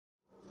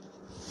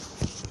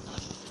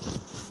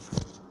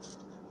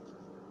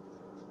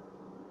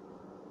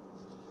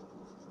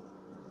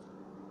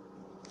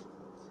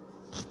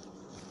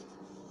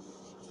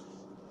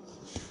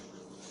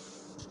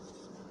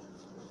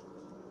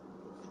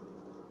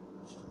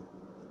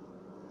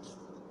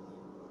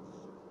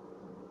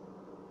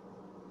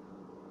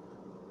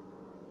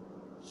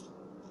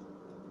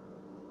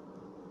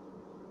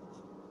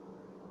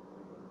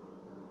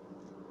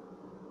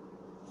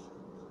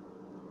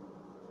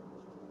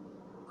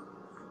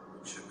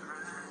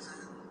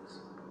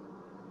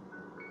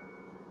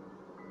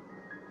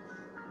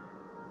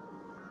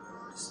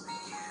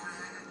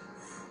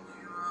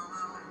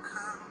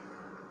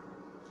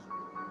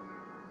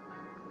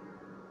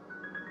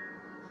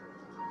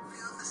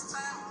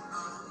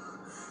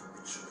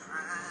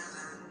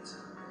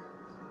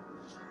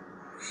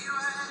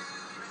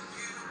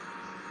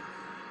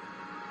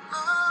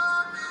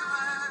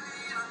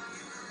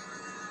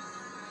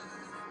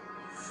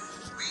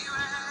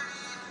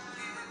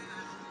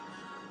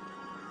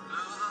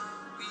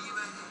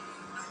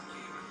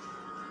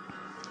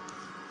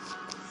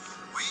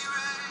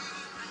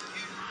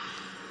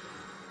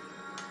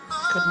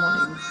Good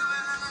morning.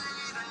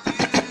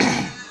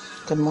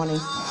 Good morning.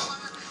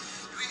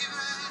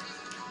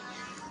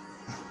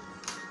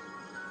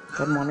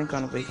 Good morning.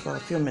 Gonna wait for a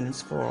few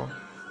minutes for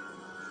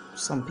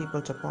some people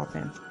to pop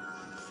in.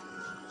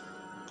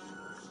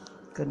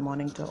 Good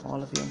morning to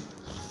all of you.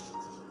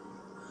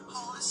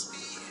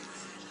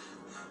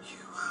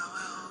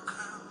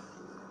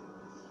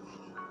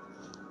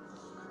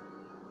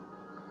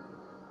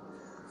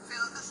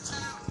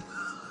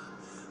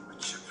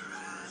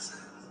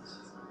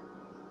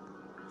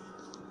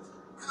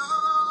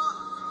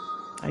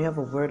 I have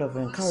a word of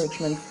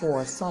encouragement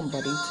for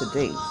somebody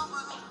today.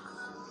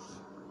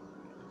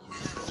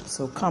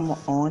 So come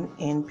on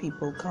in,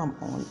 people. Come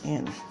on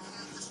in.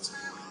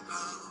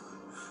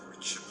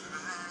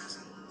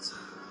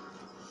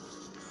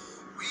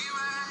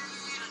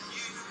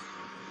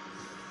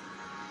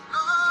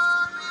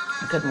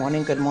 Good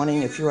morning. Good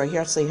morning. If you are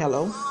here, say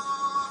hello.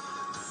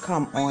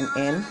 Come on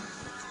in.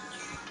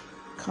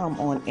 Come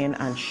on in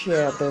and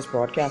share this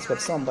broadcast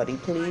with somebody.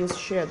 Please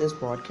share this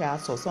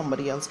broadcast so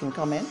somebody else can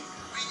come in.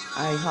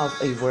 I have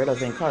a word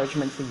of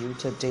encouragement for you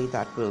today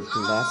that will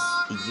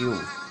bless you.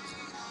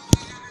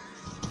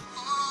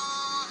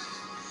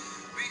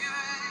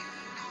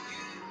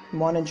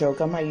 Morning,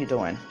 Jokum. How you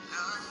doing?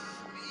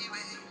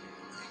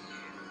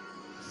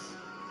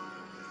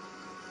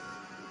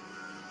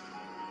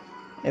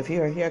 If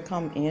you are here,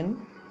 come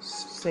in,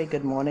 say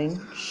good morning,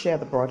 share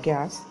the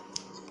broadcast.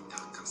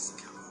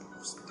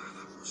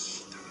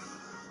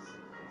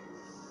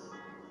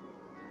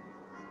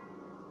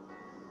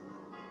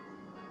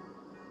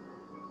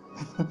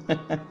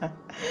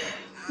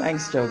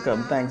 Thanks,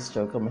 Jokum. Thanks,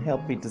 Jokum.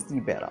 Help me to see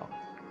better.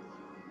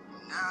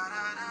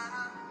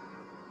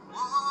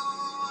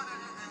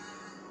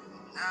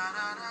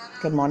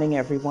 Good morning,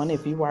 everyone.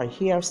 If you are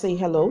here, say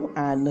hello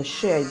and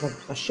share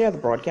the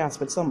broadcast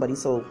with somebody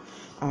so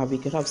we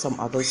could have some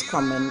others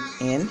coming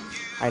in.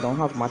 I don't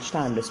have much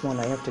time this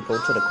morning. I have to go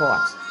to the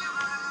court.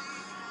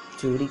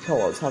 Duty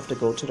calls. Have to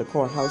go to the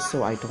courthouse,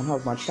 so I don't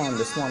have much time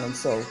this morning.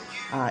 So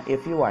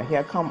if you are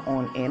here, come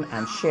on in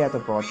and share the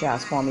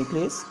broadcast for me,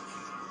 please.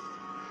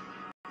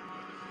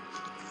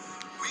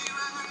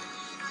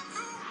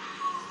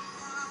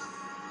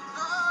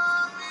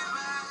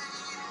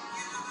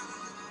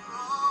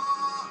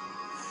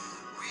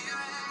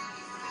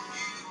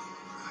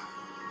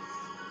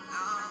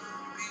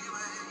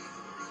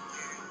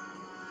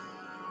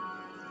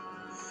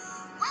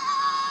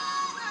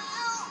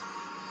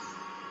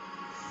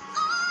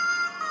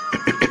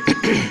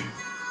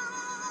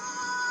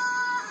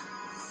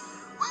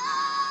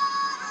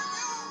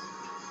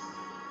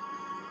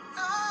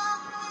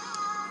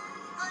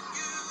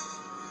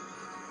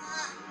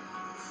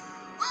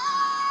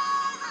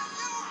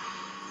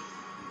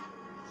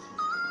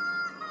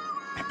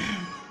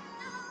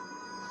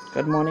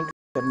 Good morning.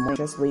 Good morning.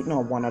 Just waiting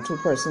on one or two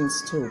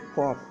persons to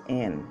pop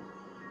in.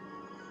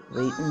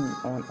 Waiting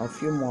on a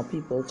few more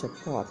people to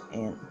pop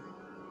in.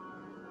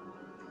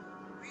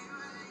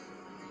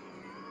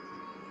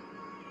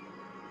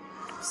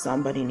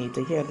 Somebody need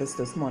to hear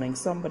this morning.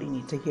 Somebody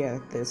need to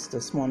hear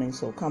this morning.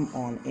 So come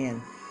on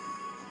in.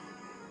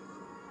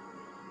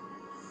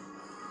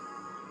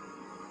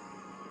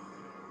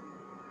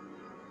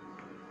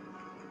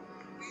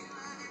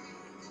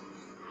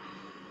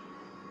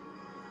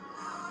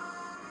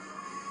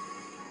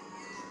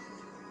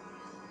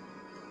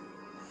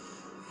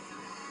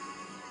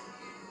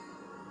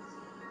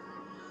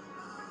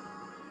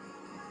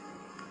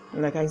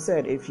 Like I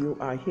said, if you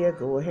are here,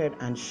 go ahead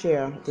and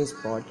share this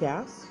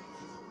broadcast.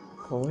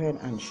 Go ahead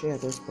and share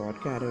this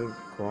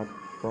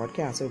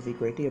broadcast. It would be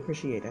greatly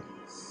appreciated.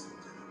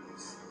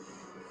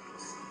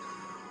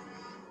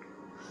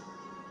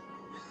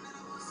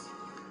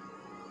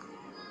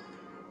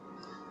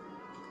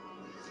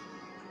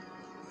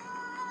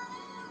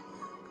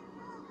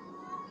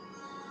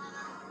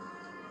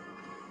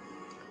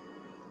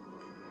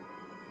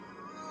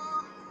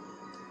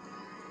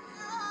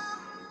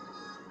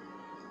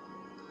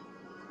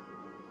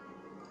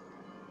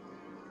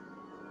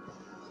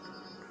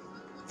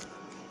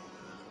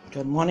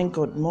 Good morning,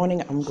 good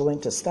morning. I'm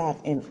going to start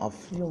in a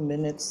few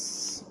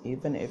minutes,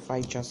 even if I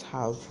just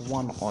have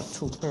one or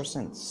two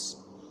persons.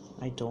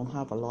 I don't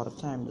have a lot of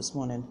time this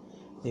morning.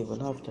 They will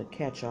have to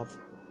catch up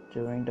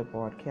during the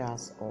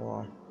broadcast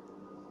or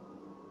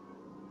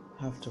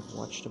have to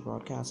watch the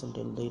broadcast a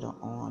little later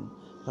on.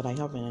 But I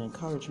have an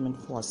encouragement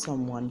for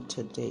someone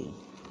today.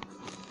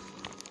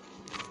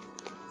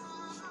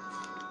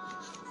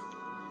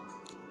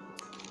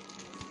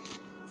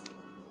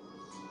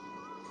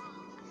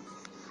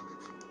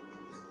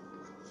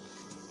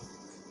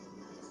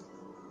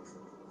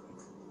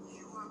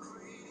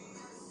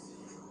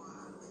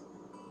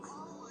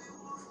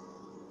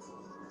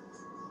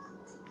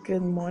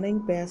 Good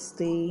morning,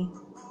 bestie.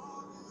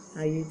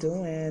 How you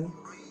doing?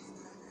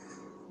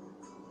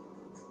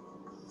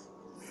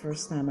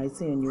 First time I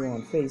seen you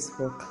on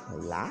Facebook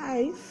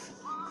Live.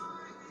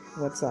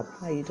 What's up?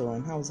 How you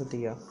doing? How's the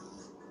deal?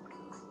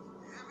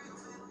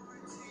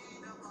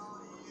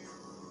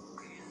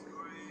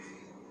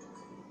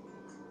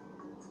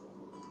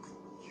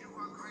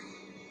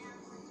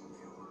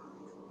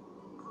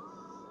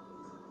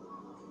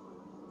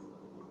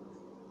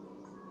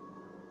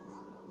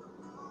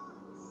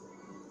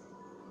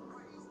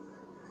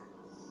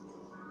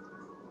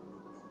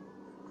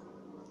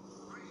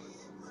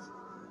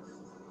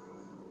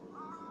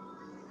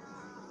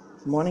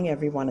 Morning,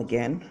 everyone,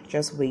 again.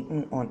 Just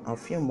waiting on a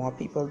few more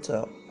people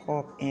to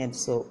pop in.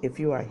 So if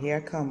you are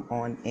here, come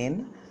on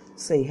in,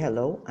 say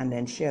hello, and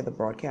then share the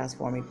broadcast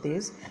for me,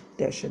 please.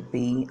 There should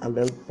be a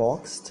little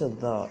box to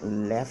the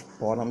left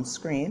bottom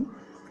screen.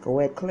 Go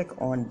ahead, click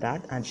on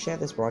that, and share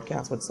this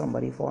broadcast with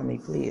somebody for me,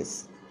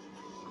 please.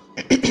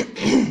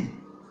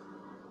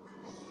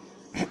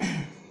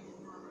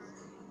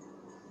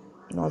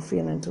 Not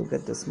feeling too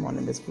good this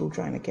morning. This flu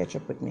trying to catch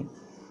up with me.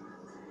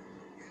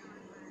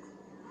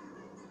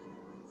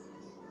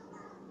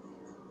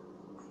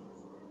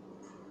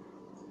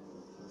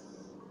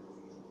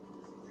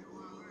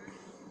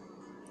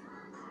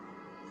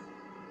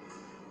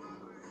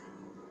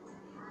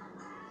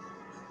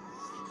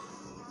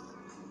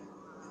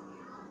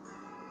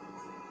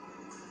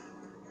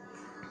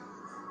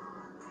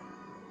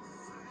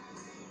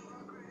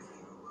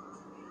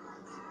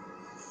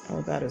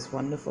 Oh, that is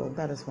wonderful.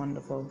 That is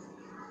wonderful.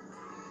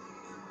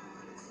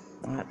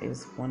 That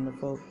is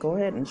wonderful. Go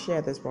ahead and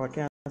share this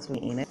broadcast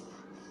with Enid.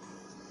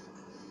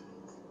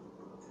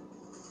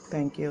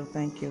 Thank you,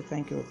 thank you,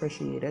 thank you.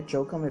 Appreciate it.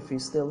 Jokum, if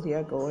you're still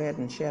here, go ahead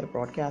and share the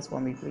broadcast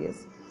for me,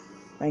 please.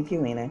 Thank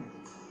you, Enid.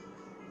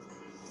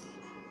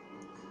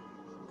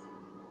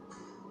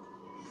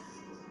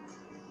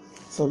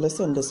 So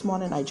listen, this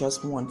morning I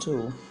just want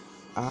to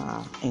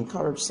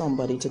encourage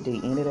somebody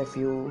today. Enid, if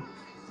you,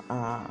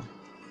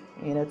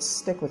 Enid,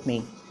 stick with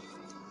me.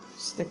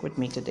 Stick with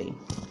me today.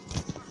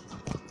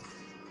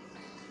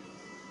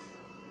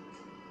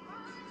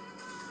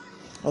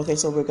 Okay,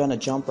 so we're going to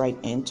jump right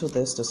into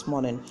this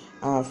morning.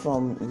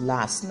 From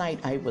last night,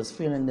 I was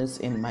feeling this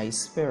in my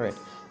spirit,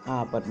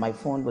 but my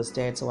phone was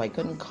dead, so I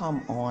couldn't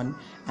come on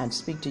and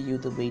speak to you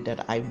the way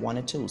that I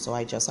wanted to. So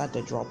I just had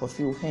to drop a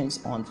few hints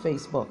on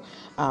Facebook.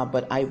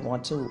 But I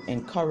want to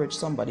encourage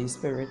somebody's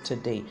spirit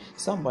today,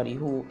 somebody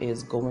who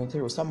is going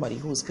through, somebody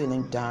who's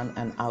feeling down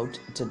and out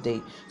today,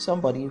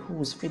 somebody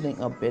who's feeling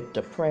a bit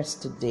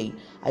depressed today.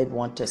 I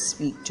want to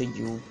speak to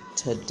you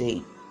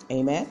today.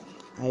 Amen.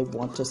 I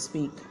want to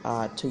speak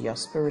to your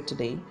spirit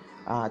today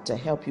to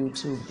help you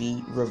to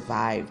be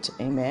revived.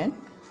 Amen.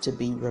 To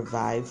be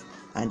revived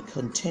and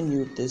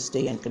continue this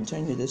day and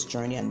continue this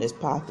journey and this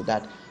path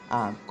that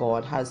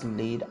God has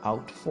laid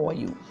out for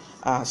you.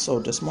 So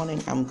this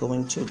morning I'm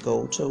going to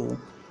go to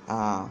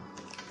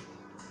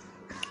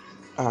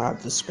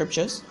the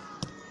scriptures.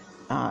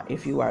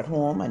 If you are at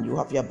home and you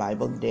have your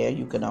Bible there,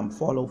 you can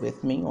follow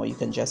with me, or you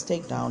can just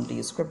take down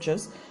these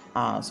scriptures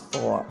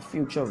for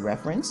future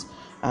reference.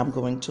 I'm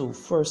going to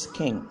First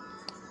King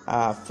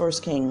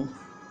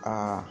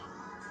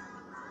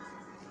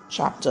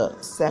chapter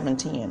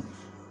 17.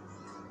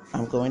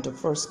 I'm going to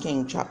First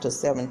King chapter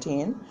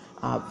 17,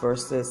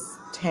 verses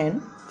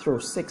 10 through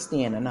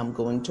 16, and I'm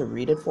going to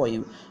read it for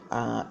you.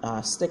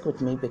 Stick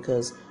with me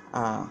because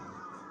I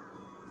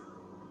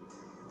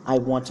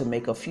want to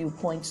make a few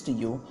points to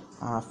you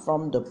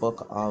from the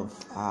book of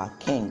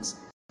Kings.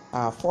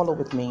 Follow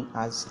with me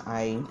as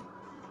I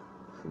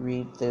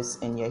read this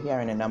in your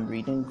hearing, and I'm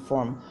reading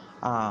from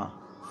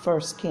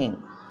First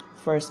King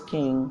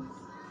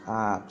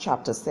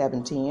chapter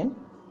 17,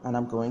 and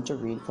I'm going to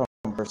read from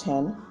verse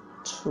 10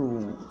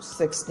 to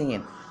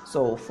 16.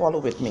 So follow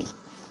with me.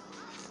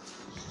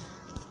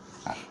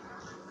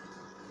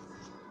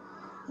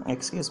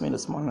 Excuse me,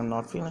 this morning I'm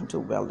not feeling too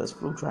well. This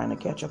flu trying to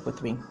catch up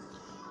with me.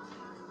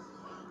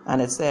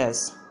 And it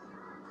says,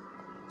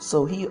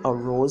 so he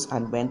arose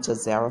and went to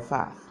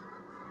Zarephath.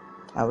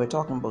 And we're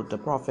talking about the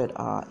prophet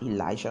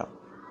Elijah.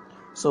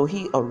 So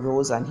he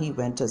arose and he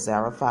went to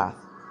Zarephath.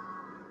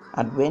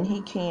 And when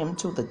he came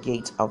to the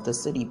gate of the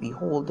city,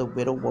 behold, the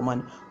widow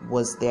woman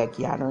was there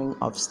gathering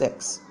of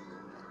sticks.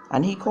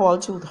 And he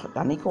called to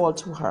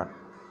her,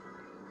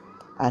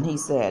 and he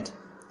said,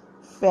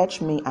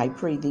 fetch me, I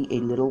pray thee, a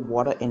little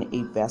water in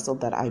a vessel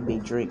that I may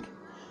drink.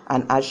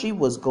 And as she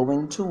was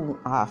going to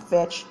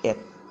fetch it,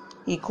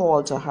 he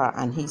called to her,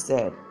 and he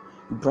said,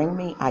 bring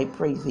me, I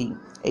pray thee,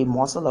 a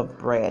morsel of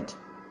bread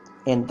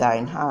in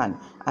thine hand.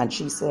 And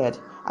she said,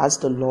 as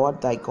the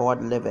Lord thy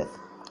God liveth,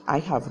 I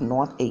have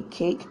not a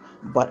cake,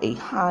 but a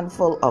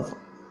handful of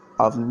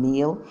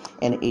meal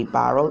in a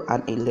barrel,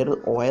 and a little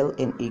oil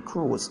in a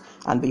cruse.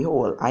 And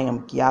behold, I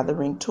am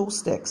gathering 2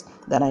 sticks,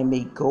 that I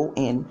may go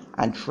in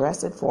and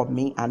dress it for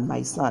me and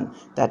my son,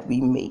 that we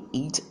may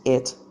eat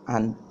it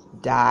and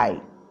die.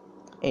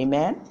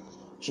 Amen.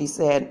 She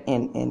said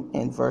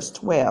in verse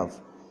 12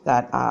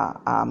 that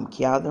I'm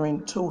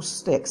gathering 2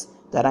 sticks,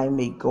 that I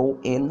may go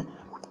in,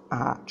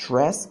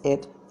 dress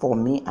it for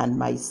me and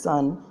my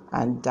son,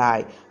 and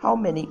die. How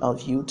many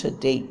of you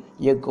today,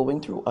 you're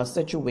going through a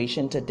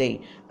situation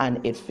today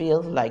and it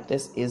feels like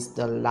this is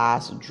the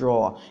last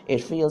draw?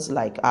 It feels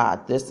like,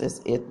 this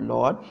is it,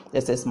 Lord.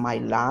 This is my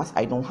last.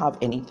 I don't have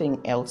anything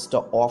else to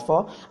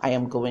offer. I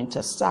am going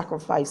to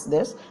sacrifice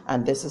this,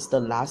 and this is the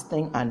last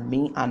thing, and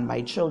me and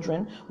my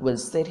children will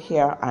sit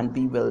here and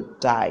we will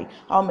die.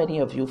 How many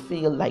of you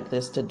feel like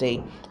this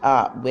today,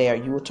 where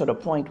you're to the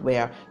point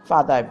where,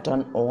 Father, I've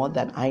done all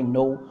that I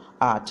know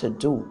to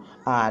do,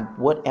 and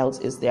what else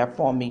is there there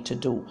for me to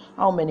do?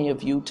 How many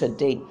of you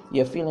today,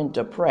 you're feeling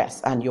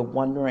depressed and you're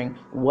wondering,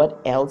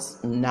 what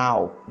else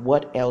now?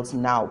 What else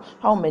now?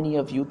 How many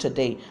of you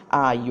today,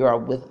 you're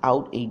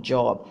without a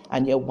job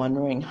and you're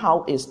wondering,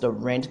 how is the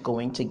rent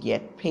going to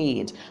get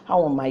paid?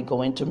 How am I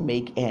going to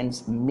make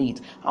ends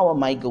meet? How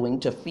am I going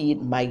to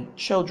feed my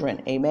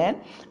children?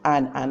 Amen.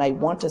 And I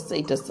want to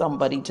say to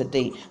somebody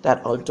today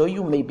that although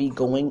you may be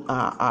going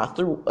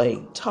through a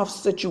tough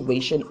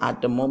situation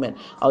at the moment,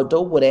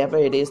 although whatever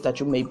it is that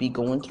you may be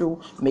going through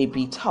may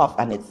be tough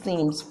and it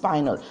seems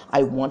final,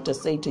 I want to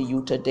say to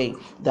you today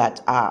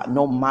that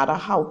no matter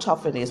how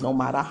tough it is, no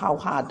matter how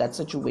hard that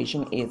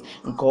situation is,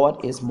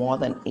 God is more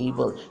than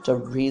able to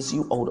raise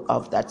you out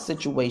of that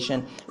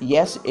situation.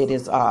 Yes, it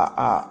is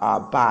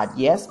bad.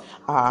 Yes,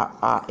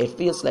 it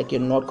feels like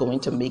you're not going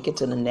to make it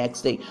to the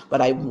next day.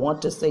 But I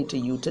want to say to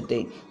you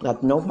today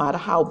that no matter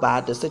how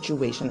bad the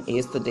situation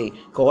is today,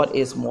 God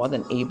is more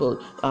than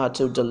able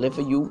to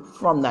deliver you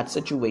from that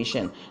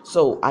situation.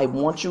 So I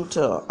want you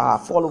to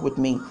follow with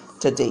me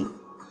today,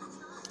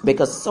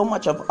 because so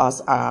much of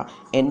us are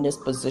in this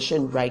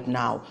position right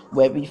now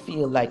where we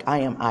feel like I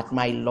am at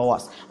my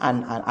loss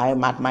and I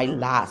am at my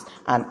last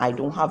and I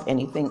don't have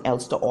anything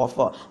else to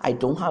offer. I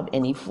don't have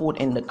any food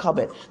in the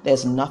cupboard.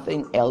 There's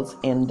nothing else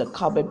in the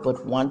cupboard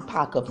but one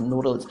pack of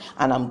noodles,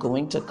 and I'm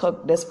going to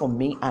cook this for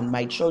me and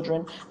my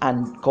children,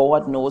 and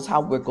God knows how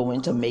we're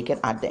going to make it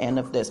at the end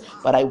of this.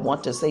 But I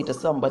want to say to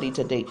somebody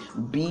today,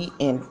 be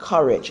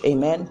encouraged.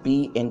 Amen.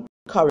 Be encouraged,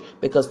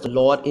 because the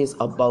Lord is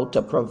about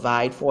to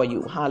provide for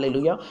you.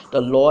 Hallelujah.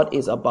 The Lord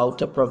is about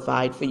to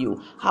provide for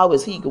you. How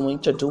is he going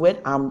to do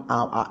it?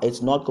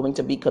 It's not going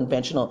to be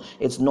conventional.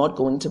 It's not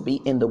going to be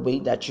in the way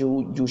that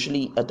you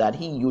usually that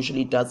he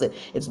usually does it.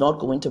 It's not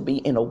going to be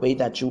in a way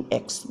that you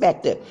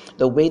expect it.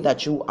 The way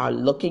that you are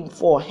looking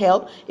for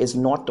help is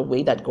not the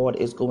way that God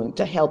is going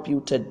to help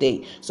you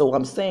today. So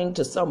I'm saying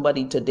to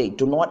somebody today,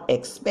 do not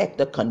expect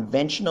the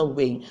conventional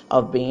way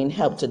of being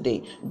helped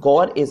today.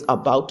 God is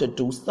about to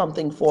do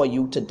something for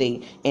you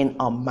today in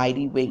a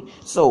mighty way.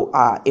 So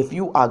if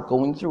you are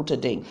going through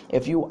today,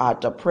 if you are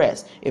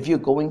depressed, if you're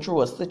going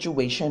through a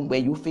situation where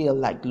you feel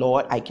like,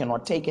 Lord, I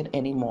cannot take it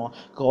anymore,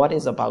 God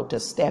is about to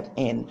step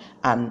in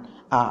and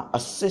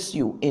assist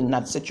you in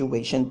that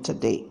situation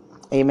today.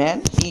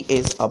 Amen. He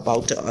is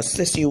about to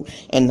assist you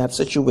in that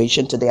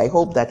situation today. I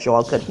hope that you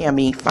all could hear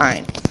me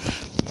fine.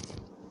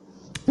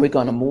 We're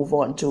going to move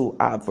on to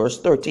verse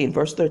 13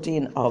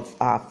 of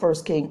 1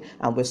 King,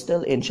 and we're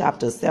still in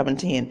chapter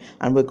 17,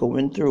 and we're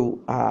going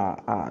through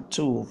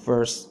to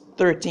verse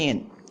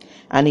 13.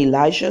 And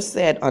Elijah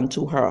said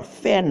unto her,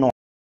 Fear not,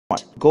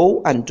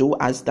 go and do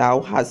as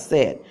thou hast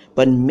said,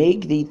 but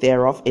make thee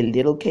thereof a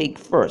little cake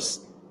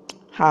first.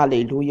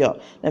 Hallelujah.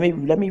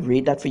 Let me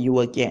read that for you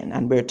again,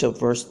 and we're to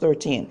verse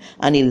 13.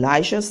 And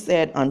Elijah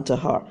said unto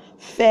her,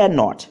 Fear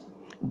not,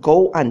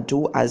 go and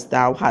do as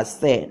thou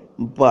hast said,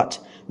 but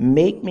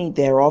make me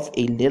thereof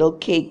a little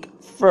cake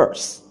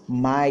first.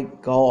 My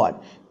God,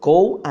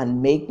 go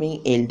and make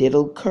me a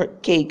little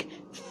cake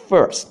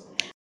first,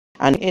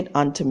 and it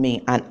unto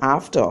me, and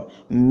after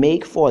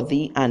make for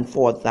thee and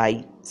for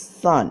thy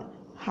son.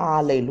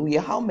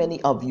 Hallelujah. How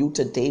many of you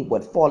today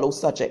would follow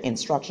such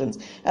instructions?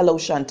 Hello,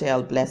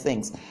 Chantel.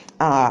 Blessings.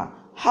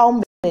 How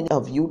many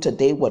of you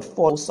today would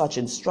follow such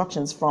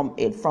instructions from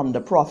the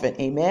prophet?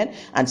 Amen.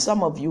 And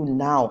some of you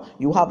now,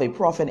 you have a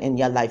prophet in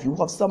your life. You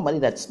have somebody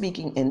that's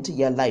speaking into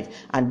your life,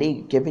 and they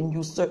giving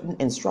you certain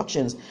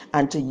instructions,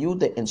 and to you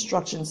the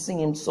instructions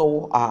seem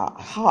so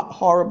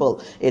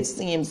horrible. It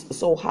seems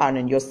so hard,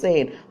 and you're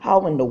saying,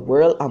 how in the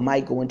world am I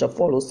going to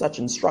follow such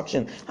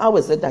instruction? How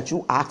is it that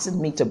you asking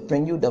me to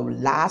bring you the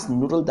last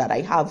noodle that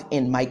I have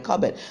in my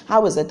cupboard?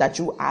 How is it that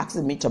you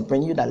asking me to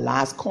bring you the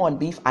last corned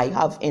beef I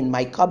have in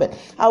my cupboard?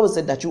 How is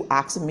it that you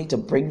asking me to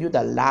bring you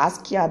the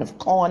last can of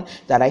corn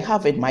that I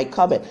have in my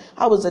cupboard?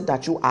 How is it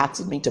that you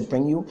asking me to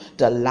bring you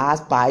the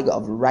last bag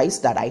of rice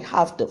that I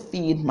have to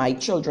feed my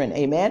children?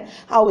 Amen.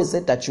 How is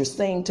it that you're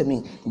saying to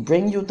me,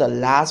 bring you the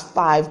last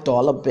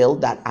 $5 bill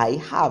that I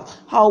have?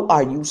 How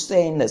are you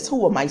saying this?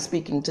 Who am I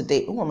speaking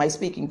today? Who am I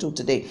speaking to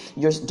today?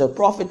 The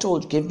prophet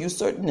told, give you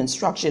certain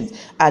instructions,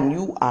 and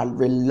you are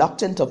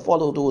reluctant to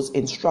follow those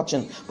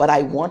instructions. But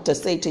I want to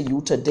say to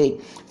you today,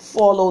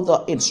 follow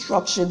the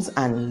instructions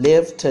and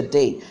live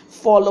today.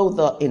 Follow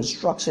the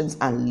instructions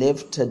and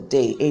live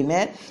today.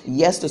 Amen.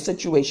 Yes, the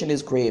situation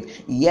is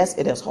grave. Yes,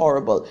 it is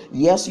horrible.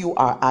 Yes, you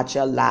are at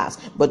your last.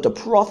 But the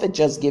prophet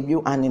just gave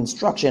you an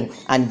instruction.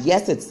 And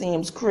yes, it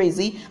seems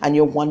crazy. And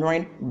you're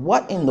wondering,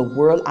 what in the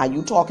world are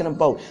you talking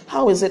about?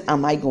 How is it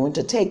am I going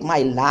to take my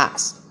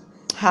last?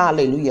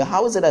 Hallelujah.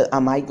 How is it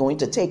am I going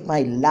to take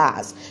my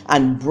last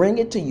and bring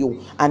it to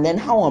you? And then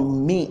how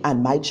am me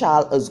and my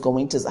child is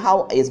going to,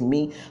 how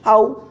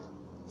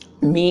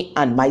me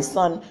and my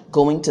son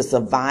going to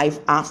survive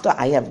after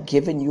I have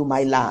given you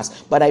my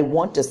last? But I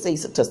want to say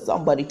to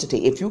somebody today,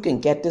 if you can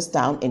get this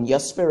down in your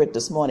spirit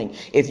this morning,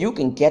 if you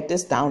can get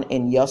this down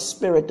in your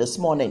spirit this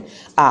morning,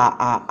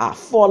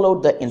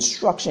 follow the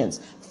instructions.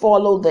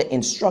 follow the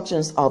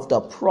instructions of the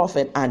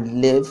prophet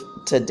and live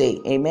today.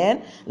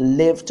 Amen.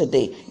 Live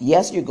today.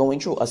 Yes, you're going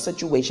through a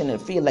situation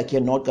and feel like you're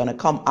not going to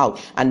come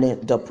out, and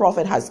the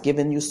prophet has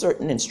given you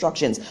certain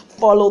instructions.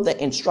 Follow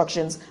the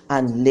instructions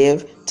and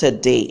live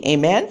today.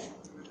 Amen.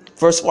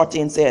 Verse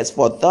 14 says,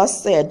 "For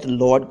thus said the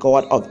Lord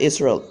God of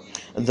Israel,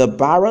 the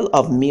barrel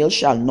of meal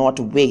shall not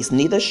waste,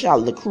 neither shall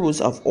the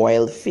cruse of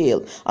oil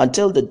fail,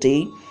 until the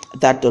day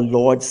that the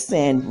Lord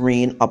send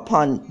rain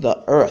upon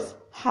the earth."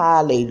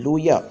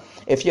 Hallelujah.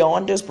 If you're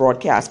on this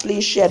broadcast,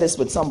 please share this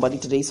with somebody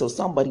today so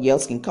somebody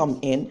else can come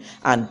in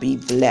and be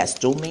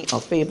blessed. Do me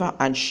a favor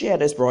and share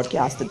this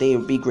broadcast today. It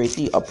would be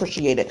greatly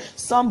appreciated.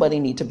 Somebody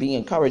need to be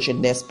encouraged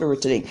in their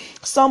spirit today.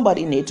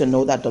 Somebody need to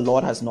know that the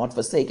Lord has not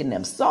forsaken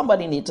them.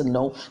 Somebody need to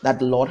know that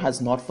the Lord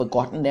has not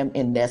forgotten them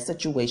in their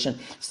situation.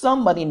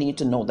 Somebody need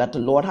to know that the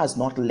Lord has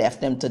not left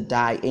them to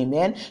die.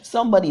 Amen.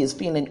 Somebody is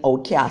feeling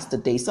outcast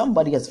today.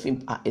 Somebody is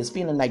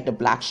feeling like the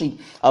black sheep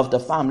of the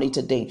family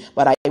today.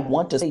 But I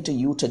want to say to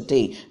you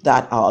today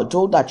that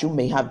although that you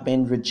may have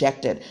been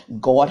rejected,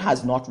 God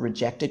has not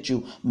rejected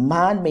you.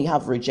 Man may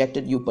have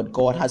rejected you, but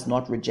God has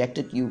not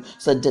rejected you.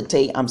 So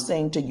today I'm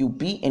saying to you,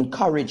 be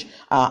encouraged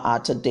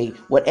today.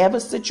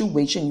 Whatever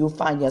situation you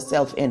find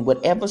yourself in,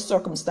 whatever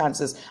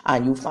circumstances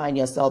you find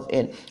yourself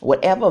in,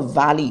 whatever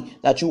valley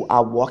that you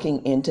are walking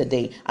in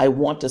today, I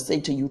want to say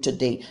to you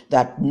today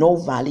that no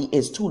valley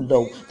is too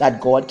low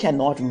that God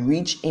cannot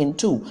reach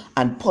into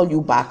and pull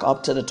you back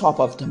up to the top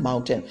of the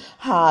mountain.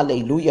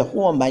 Hallelujah.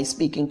 Who am I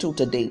speaking to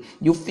today?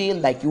 You feel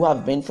like you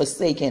have been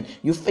forsaken.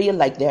 You feel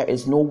like there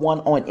is no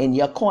one in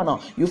your corner.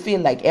 You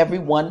feel like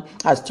everyone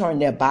has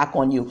turned their back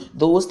on you.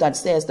 Those that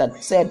said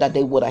that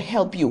they would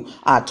help you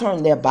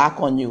turned their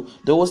back on you.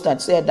 Those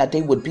that said that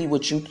they would be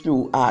with you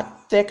through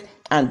thick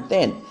and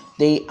thin,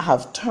 they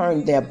have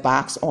turned their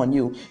backs on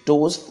you.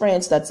 Those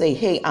friends that say,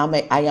 hey,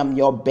 I am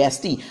your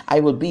bestie,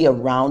 I will be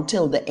around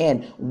till the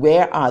end,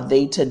 where are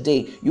they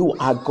today? You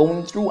are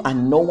going through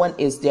and no one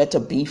is there to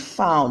be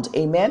found.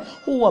 Amen.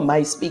 Who am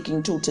I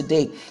speaking to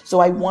today? So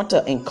I want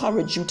to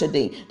encourage you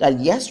today that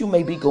yes, you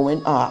may be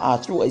going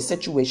through a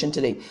situation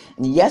today.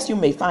 Yes, you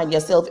may find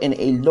yourself in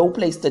a low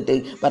place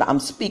today, but I'm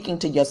speaking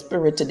to your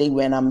spirit today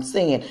when I'm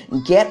saying,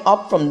 get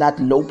up from that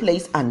low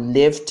place and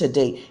live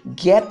today.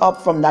 Get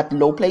up from that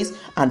low place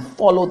and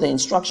follow the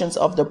instructions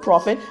of the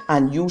prophet,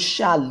 and you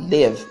shall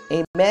live.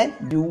 Amen.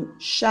 You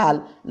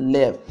shall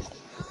live.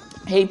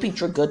 Hey,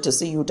 Petra, good to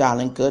see you,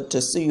 darling. Good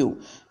to see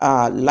you.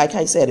 Like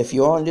I said, if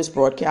you're on this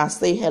broadcast,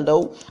 say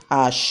hello.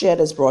 Share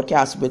this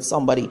broadcast with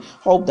somebody.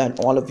 Hope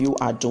that all of you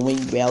are doing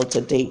well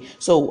today.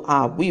 So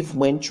we've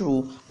went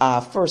through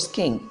 1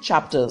 King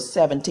chapter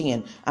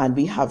 17, and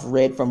we have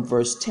read from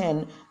verse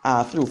 10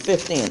 through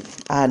 15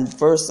 and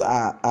verse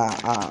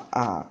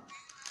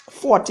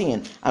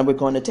 14, and we're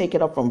going to take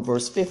it up from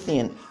verse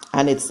 15.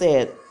 And it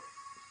said,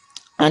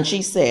 and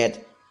she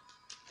said,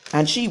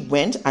 and she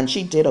went and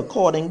she did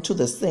according to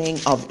the saying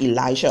of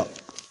Elijah.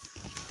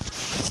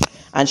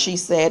 And she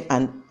said,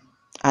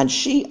 and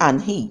she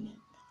and he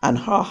and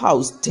her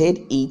house did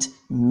eat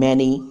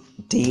many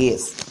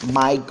days.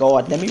 My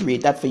God, let me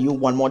read that for you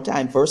one more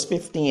time. Verse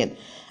 15.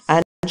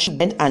 And she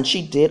went and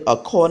she did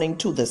according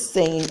to the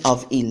saying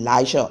of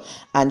Elijah.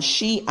 And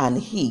she and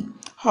he,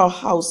 her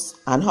house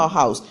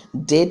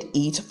did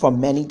eat for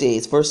many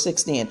days. Verse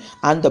 16.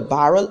 And the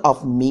barrel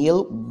of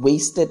meal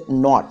wasted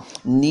not,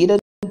 neither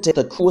did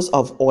the cruse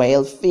of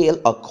oil fail,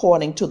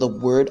 according to the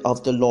word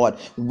of the Lord,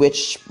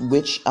 which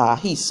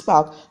he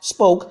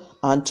spoke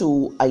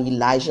unto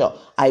Elijah.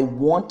 I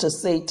want to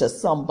say to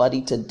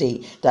somebody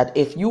today that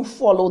if you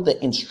follow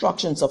the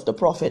instructions of the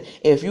prophet,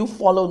 if you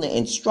follow the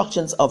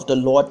instructions of the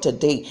Lord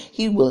today,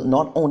 he will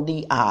not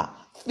only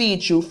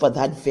feed you for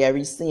that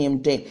very same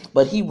day,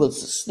 but he will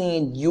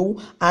sustain you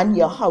and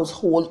your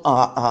household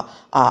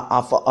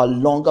for a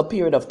longer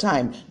period of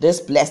time.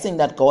 This blessing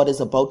that God is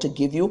about to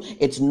give you,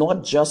 it's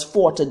not just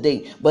for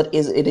today, but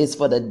it is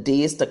for the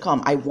days to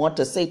come. I want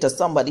to say to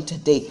somebody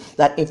today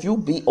that if you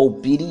be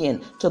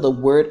obedient to the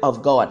word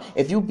of God,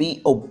 if you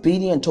be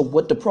obedient to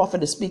what the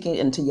prophet is speaking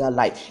into your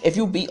life, if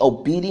you be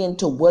obedient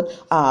to what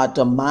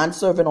the man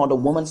servant or the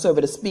woman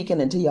servant is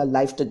speaking into your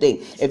life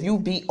today, if you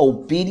be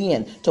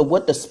obedient to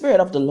what the Spirit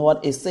of the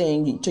Lord is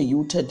saying to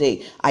you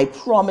today, I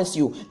promise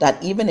you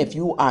that even if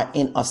you are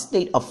in a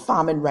state of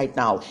famine right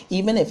now,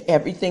 even if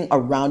everything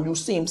around you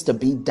seems to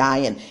be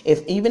dying,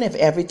 even if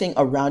everything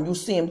around you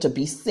seems to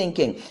be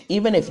sinking,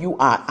 even if you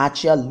are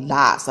at your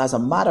last, as a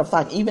matter of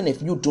fact, even if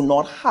you do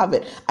not have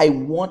it, I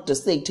want to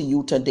say to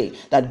you today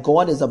that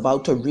God is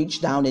about to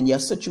reach down in your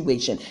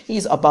situation.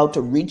 He's about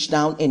to reach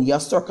down in your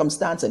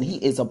circumstance, and he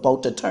is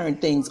about to turn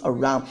things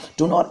around.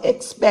 Do not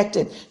expect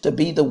it to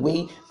be the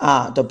way,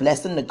 the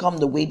blessing to come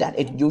the way that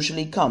it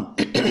usually come.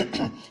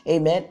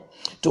 Amen.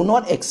 Do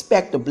not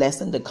expect the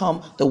blessing to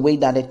come the way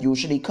that it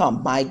usually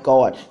comes, my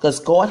God, because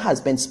God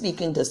has been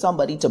speaking to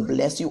somebody to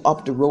bless you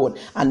up the road,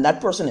 and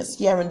that person is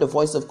hearing the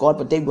voice of God,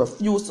 but they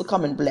refuse to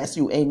come and bless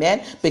you,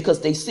 amen,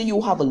 because they see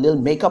you have a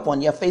little makeup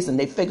on your face and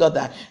they figure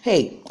that,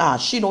 hey,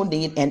 she don't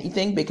need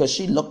anything because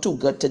she looked too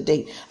good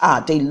today.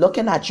 They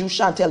looking at you,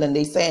 Chantel, and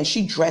they saying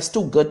she dressed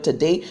too good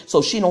today,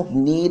 so she don't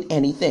need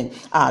anything.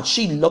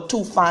 She looked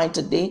too fine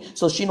today,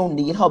 so she don't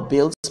need her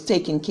bills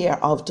taken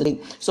care of today.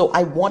 So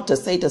I want to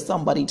say to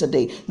somebody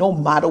today, no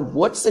matter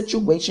what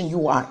situation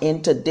you are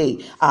in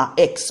today,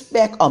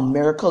 expect a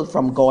miracle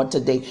from God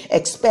today.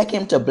 Expect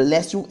him to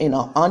bless you in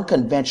an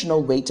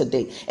unconventional way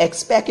today.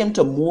 Expect him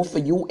to move for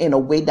you in a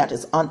way that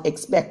is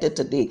unexpected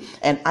today.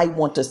 And I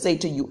want to say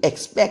to you,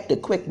 expect the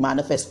quick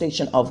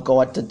manifestation of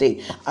God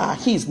today.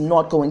 He's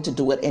not going to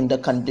do it in the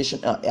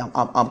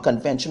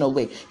conventional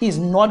way. He's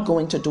not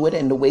going to do it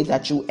in the way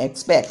that you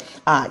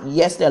expect.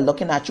 Yes, they're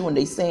looking at you and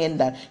they're saying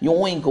that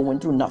you ain't going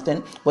through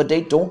nothing, but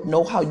they don't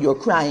know how you're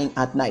crying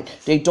at night.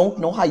 They don't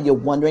know how you're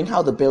wondering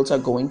how the bills are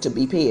going to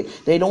be paid.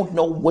 They don't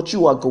know what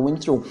you are going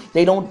through.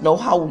 They don't know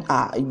how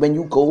when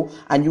you go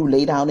and you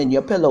lay down in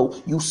your pillow,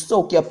 you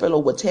soak your pillow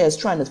with tears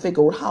trying to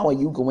figure out how are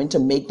you going to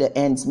make the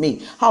ends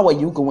meet. How are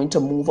you going to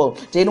move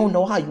out? They don't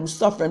know how you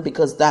suffering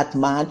because that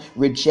man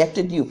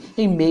rejected you.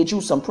 He made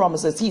you some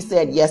promises. He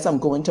said, yes, I'm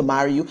going to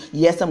marry you.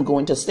 Yes, I'm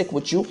going to stick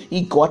with you.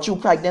 He got you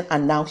pregnant,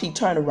 and now he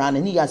turned around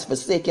and he has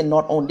forsaken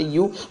not only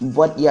you,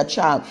 but your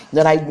child.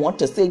 That I want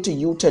to say to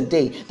you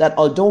today, that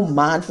although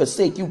man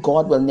forsake you,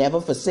 God will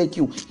never forsake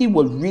you. He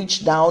will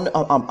reach down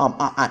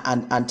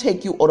and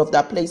take you out of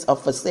that place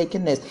of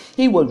forsakenness.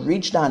 He will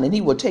reach down and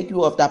he will take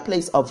you out of that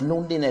place of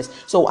loneliness.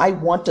 So I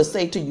want to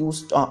say to you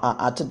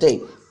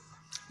today,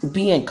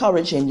 be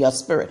encouraged in your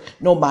spirit,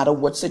 no matter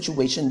what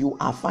situation you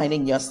are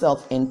finding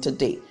yourself in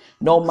today.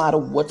 No matter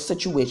what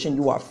situation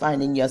you are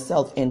finding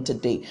yourself in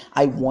today,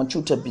 I want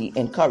you to be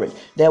encouraged.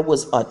 There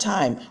was a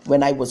time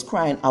when I was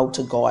crying out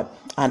to God,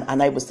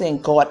 and I was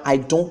saying, God, I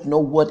don't know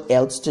what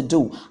else to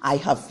do. I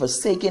have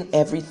forsaken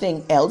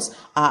everything else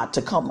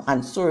to come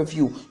and serve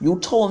you. You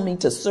told me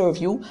to serve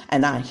you,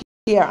 and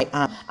here I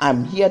am.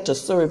 I'm here to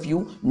serve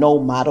you no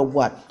matter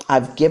what.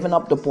 I've given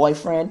up the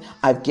boyfriend.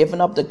 I've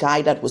given up the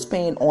guy that was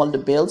paying all the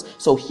bills.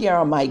 So here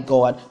am I,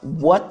 God.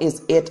 What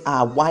is it?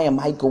 Why am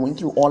I going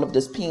through all of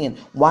this pain?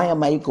 Why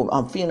am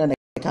I'm feeling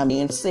like I'm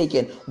being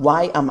forsaken?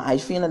 Why am I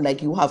feeling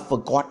like you have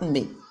forgotten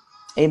me?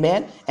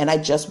 Amen. And I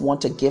just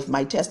want to give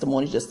my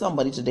testimony to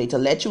somebody today to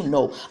let you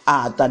know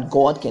that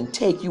God can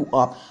take you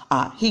up.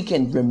 He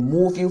can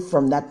remove you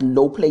from that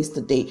low place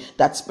today.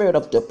 That spirit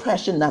of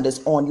depression that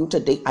is on you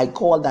today, I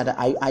call that,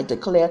 I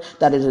declare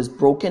that it is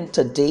broken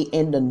today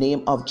in the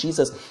name of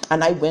Jesus.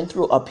 And I went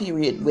through a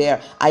period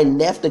where I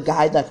left the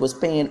guy that was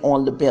paying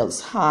all the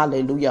bills.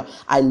 Hallelujah.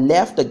 I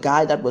left the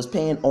guy that was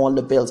paying all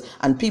the bills.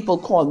 And people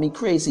call me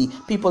crazy.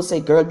 People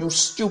say, girl, you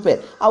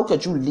stupid. How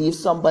could you leave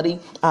somebody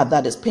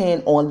that is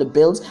paying all the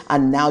bills?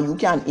 And now you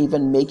can't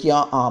even make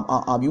your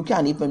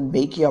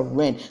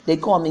rent. They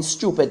call me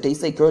stupid. They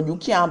say, girl, you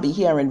can't be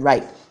hearing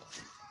right.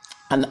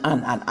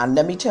 And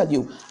let me tell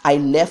you, I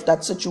left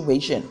that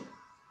situation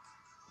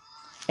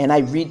and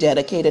I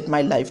rededicated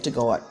my life to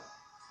God.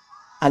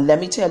 And let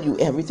me tell you,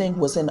 everything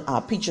was in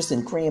peaches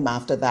and cream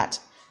after that.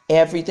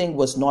 Everything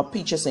was not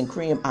peaches and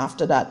cream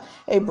after that.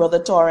 Hey, Brother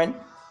Torrin,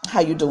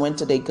 how you doing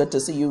today? Good to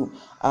see you,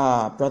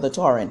 Brother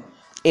Torrin.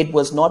 It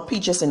was not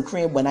peaches and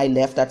cream when I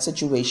left that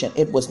situation.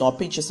 It was not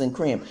peaches and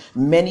cream.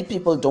 Many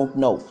people don't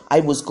know.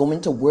 I was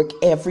going to work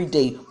every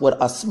day with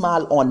a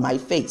smile on my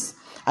face.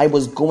 I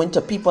was going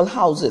to people's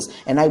houses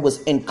and I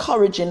was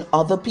encouraging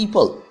other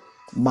people.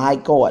 My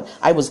God,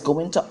 I was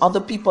going to other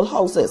people's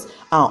houses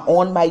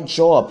on my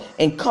job,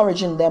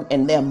 encouraging them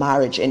in their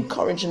marriage,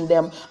 encouraging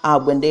them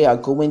when they are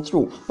going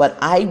through. But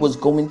I was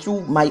going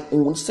through my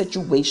own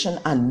situation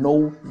and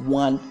no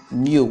one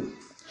knew.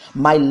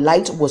 My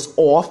light was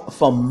off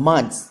for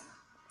months.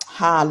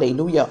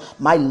 Hallelujah.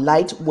 My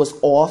light was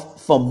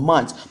off for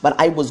months, but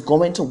I was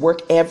going to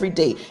work every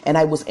day and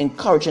I was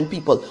encouraging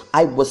people.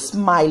 I was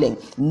smiling.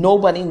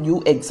 Nobody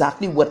knew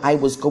exactly what I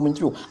was going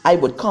through. I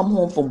would come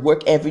home from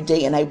work every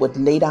day and I would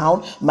lay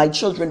down. My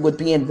children would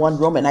be in one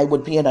room and I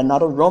would be in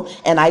another room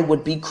and I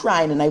would be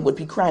crying and I would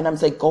be crying. I'm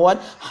saying, God,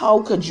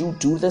 how could you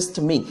do this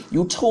to me?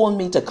 You told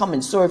me to come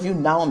and serve you.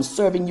 Now I'm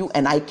serving you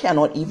and I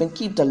cannot even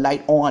keep the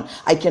light on.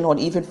 I cannot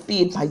even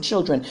feed my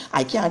children.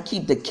 I can't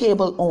keep the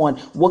cable on.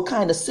 What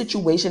kind of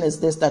situation is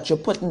this that you're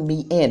putting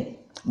me in?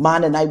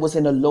 Man, and I was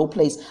in a low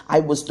place. I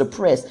was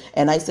depressed.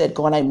 And I said,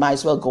 God, I might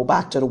as well go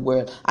back to the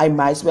world. I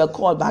might as well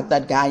call back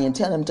that guy and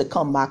tell him to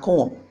come back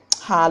home.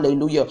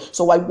 Hallelujah.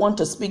 So I want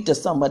to speak to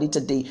somebody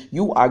today.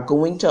 You are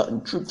going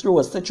through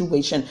a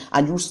situation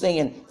and you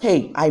saying,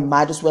 hey, I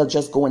might as well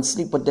just go and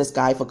sleep with this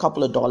guy for a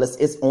couple of dollars.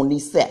 It's only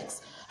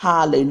sex.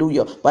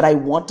 Hallelujah. But I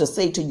want to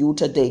say to you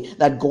today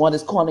that God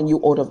is calling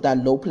you out of that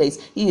low place.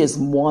 He is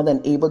more than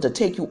able to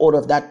take you out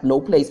of that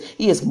low place.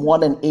 He is more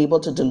than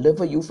able to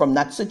deliver you from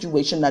that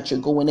situation that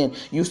you're going in.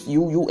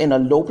 You in a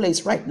low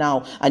place right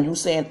now and you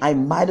saying, I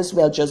might as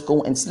well just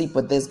go and sleep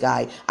with this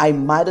guy. I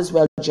might as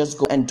well just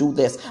go and do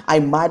this. I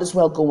might as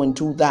well go and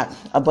do that.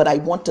 But I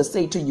want to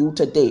say to you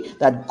today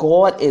that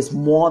God is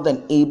more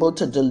than able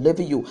to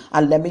deliver you.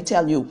 And let me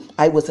tell you,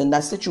 I was in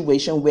that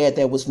situation where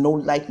there was no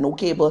light, no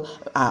cable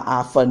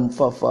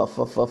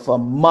for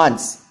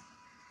months.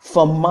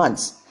 For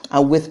months.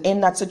 And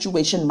within that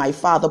situation, my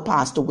father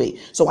passed away.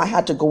 So I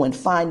had to go and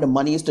find the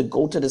monies to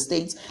go to the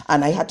States,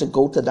 and I had to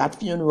go to that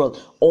funeral.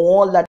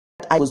 All that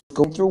I was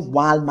going through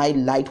while my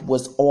light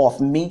was off,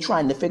 me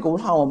trying to figure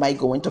out how am I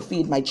going to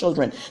feed my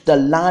children. The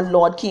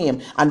landlord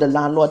came and the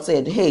landlord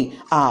said, hey,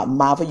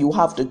 Marva, you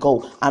have to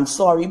go. I'm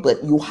sorry,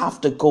 but you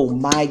have to go.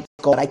 My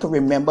God, I can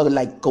remember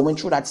like going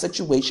through that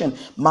situation,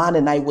 man,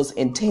 and I was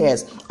in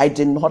tears. I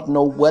did not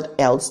know what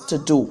else to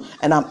do.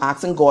 And I'm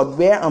asking God,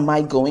 where am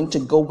I going to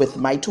go with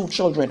my two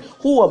children?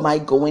 Who am I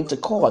going to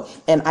call?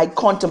 And I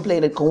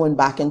contemplated going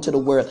back into the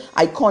world.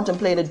 I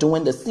contemplated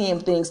doing the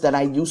same things that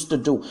I used to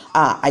do.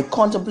 I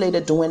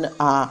contemplated doing,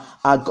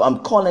 I'm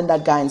calling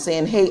that guy and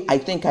saying, hey, I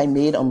think I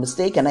made a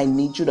mistake and I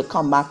need you to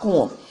come back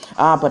home.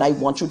 But I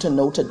want you to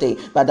know today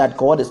that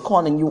God is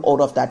calling you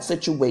out of that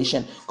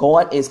situation.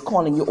 God is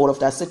calling you out of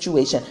that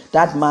situation.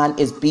 That man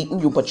is beating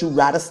you, but you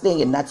rather stay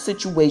in that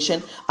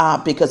situation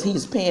because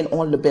he's paying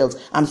all the bills.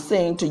 I'm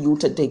saying to you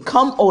today,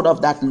 come out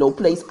of that low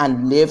place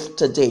and live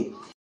today.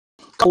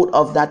 Come out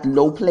of that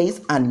low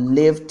place and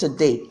live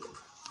today.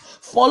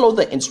 Follow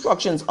the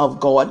instructions of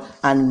God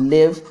and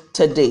live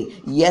today.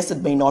 Yes,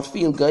 it may not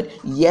feel good.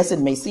 Yes, it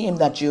may seem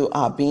that you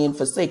are being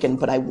forsaken,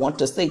 but I want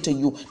to say to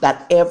you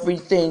that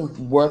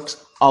everything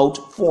works out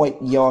for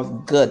your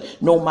good.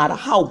 No matter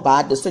how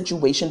bad the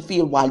situation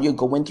feels while you're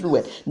going through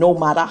it, no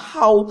matter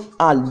how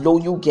low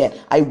you get,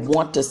 I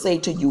want to say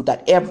to you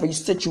that every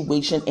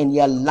situation in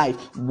your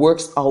life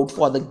works out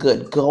for the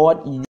good.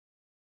 God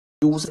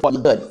uses it for the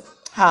good.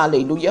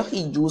 Hallelujah.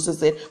 He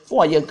uses it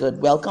for your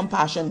good. Welcome,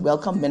 Passion.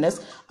 Welcome,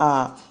 Menace.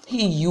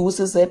 He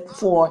uses it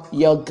for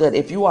your good.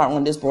 If you are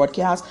on this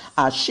broadcast,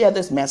 share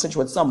this message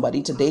with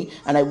somebody today.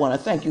 And I want to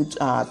thank you.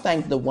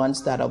 Thank the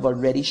ones that have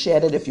already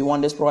shared it. If you're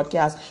on this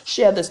broadcast,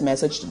 share this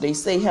message today.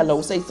 Say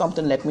hello. Say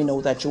something. Let me know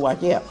that you are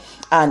here.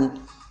 And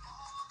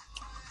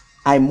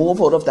I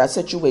moved out of that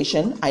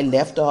situation. I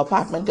left the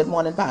apartment. Good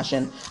morning,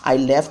 Passion. I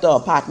left the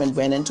apartment,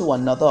 went into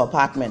another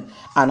apartment,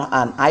 and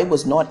I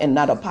was not in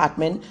that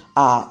apartment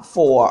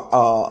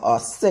for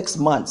 6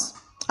 months.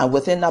 And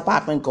within the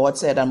apartment, God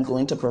said, I'm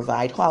going to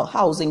provide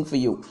housing for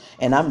you.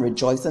 And I'm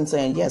rejoicing,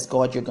 saying, yes,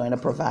 God, you're going to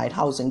provide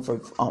housing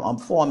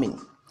for me.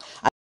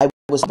 I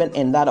was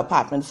in that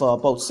apartment for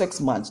about 6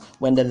 months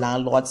when the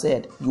landlord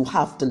said, you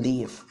have to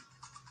leave.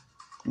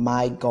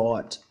 My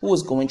God, who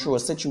is going through a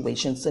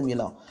situation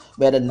similar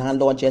where the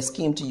landlord just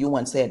came to you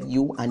and said,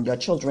 you and your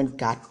children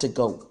got to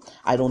go.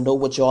 I don't know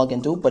what y'all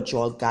can do, but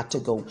y'all got to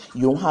go.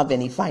 You don't have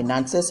any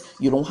finances.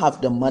 You don't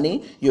have the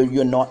money.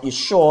 You're not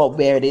sure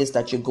where it is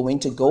that you're going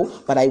to go.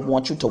 But I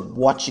want you to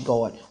watch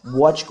God.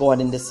 Watch God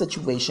in this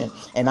situation.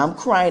 And I'm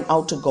crying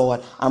out to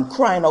God. I'm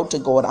crying out to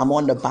God. I'm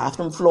on the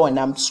bathroom floor and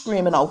I'm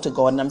screaming out to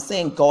God. And I'm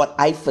saying, God,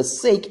 I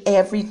forsake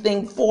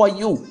everything for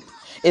you.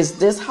 Is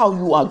this how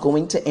you are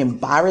going to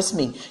embarrass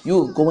me?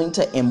 You're going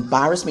to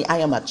embarrass me. I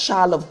am a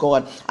child of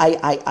God.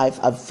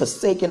 I've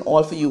forsaken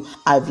all for you.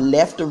 I've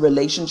left the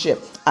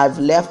relationship.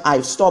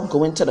 I've stopped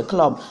going to the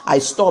club. I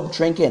stopped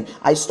drinking.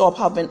 I stopped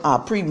having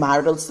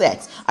premarital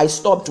sex. I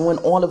stopped doing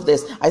all of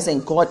this. I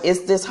saying, God,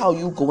 is this how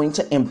you going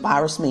to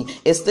embarrass me?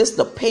 Is this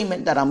the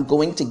payment that I'm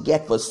going to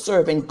get for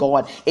serving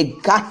God?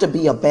 It got to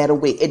be a better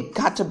way. It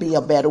got to be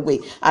a better way.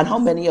 And how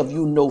many of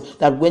you know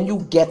that when you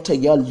get to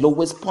your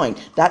lowest point,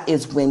 that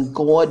is when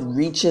God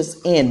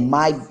reaches in?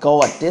 My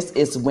God, this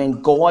is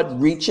when God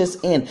reaches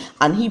in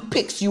and he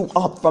picks you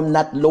up from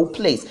that low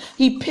place.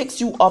 He picks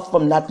you up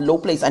from that low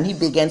place and he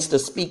begins to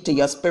speak to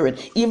your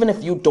spirit. Even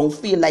if you don't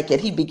feel like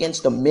it, he begins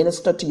to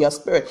minister to your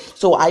spirit.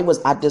 So I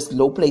was at this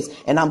low place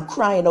and I'm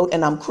crying out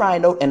and I'm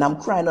crying out and I'm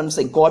crying out and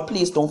say, God,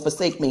 please don't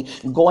forsake me.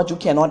 God, you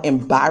cannot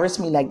embarrass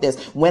me like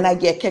this. When I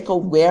get kicked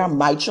out, where are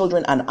my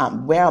children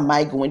and where am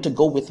I going to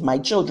go with my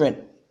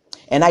children?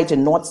 And I did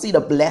not see the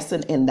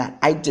blessing in that.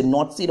 I did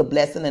not see the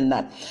blessing in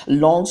that.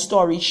 Long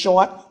story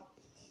short,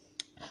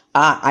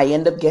 I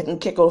ended up getting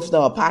kicked out of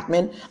the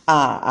apartment.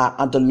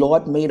 The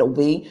Lord made a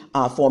way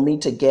for me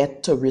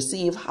to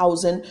receive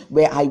housing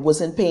where I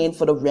wasn't paying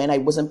for the rent. I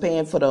wasn't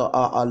paying for the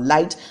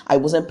light. I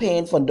wasn't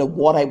paying for the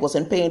water. I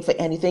wasn't paying for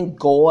anything.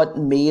 God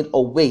made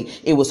a way.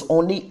 It was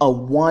only a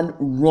one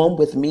room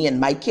with me and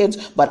my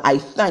kids, but I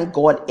thank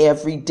God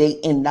every day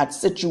in that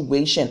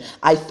situation.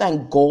 I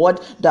thank God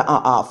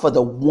for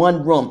the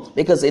one room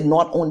because it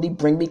not only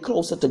bring me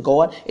closer to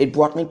God, it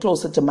brought me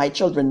closer to my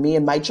children. Me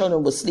and my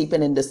children were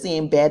sleeping in the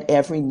same bed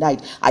every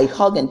night. I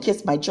hug and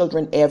kiss my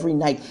children every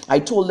night. I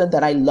told them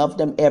that I love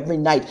them every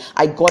night.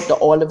 I got the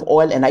olive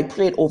oil and I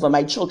prayed over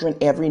my children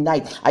every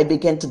night. I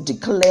began to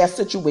declare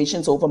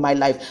situations over my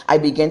life. I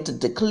began to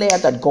declare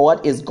that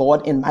God is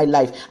God in my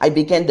life. I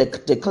began to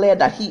declare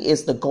that he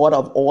is the God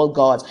of all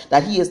gods,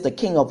 that he is the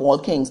King of all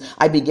kings.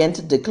 I began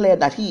to declare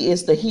that he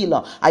is the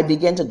healer. I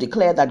began to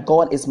declare that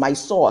God is my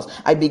source.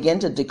 I began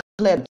to declare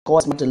that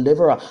God is my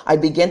deliverer. I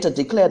began to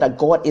declare that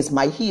God is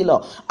my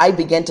healer. I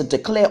began to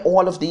declare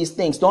all of these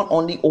things, not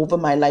only over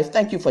my life,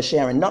 thank you for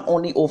sharing, not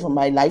only over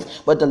my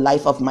life, but the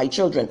life of my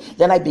children.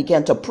 Then I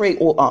began to pray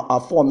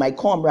for my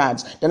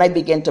comrades. Then I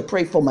began to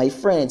pray for my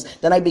friends.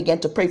 Then I began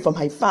to pray for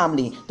my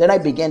family. Then I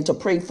began to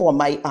pray for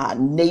my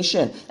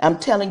nation. I'm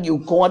telling you,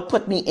 God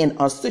put me in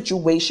a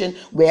situation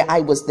where I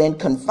was then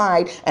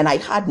confined, and I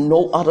had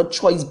no other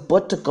choice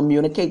but to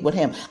communicate with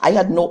him. I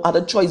had no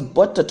other choice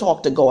but to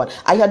talk to God.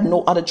 I had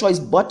no other choice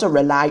but to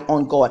rely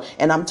on God.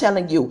 And I'm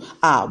telling you,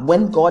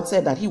 when God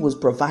said that he was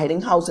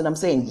providing housing, I'm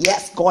saying,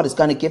 yes, God is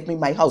going to give me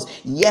my house.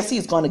 Yes,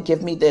 he's going to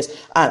give me this.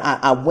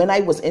 When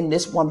I was in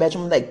this one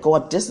bedroom, I'm like,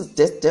 God, this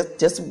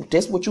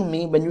what you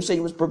mean when you say he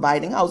was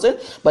providing housing?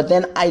 But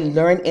then I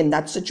learned in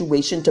that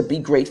situation to be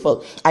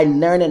grateful. I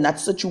learned in that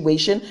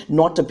situation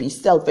not to be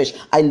selfish.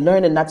 I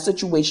learned in that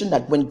situation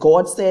that when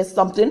God says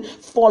something,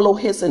 follow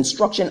his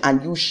instruction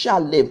and you shall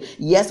live.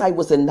 Yes, I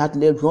was in that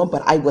little room,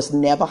 but I was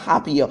never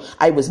happier.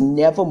 I was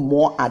never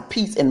more at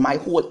peace in my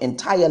whole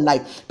entire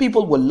life.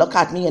 People would look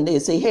at me and they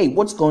say, hey,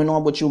 what's going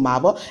on with you,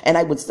 Marva? And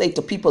I would say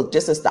to people,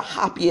 this is the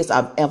happiest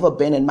I've ever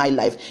been in my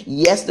life.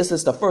 Yes, this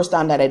is the first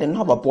time that I didn't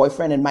have a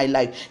boyfriend in my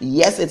life.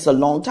 Yes, it's a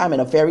long time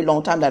and a very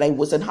long time that I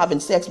wasn't having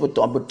sex with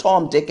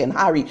Tom, Dick, and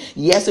Harry.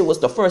 Yes, it was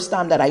the first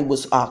time that I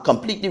was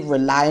completely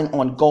relying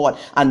on God.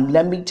 And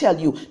let me tell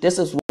you, this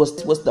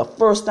was the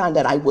first time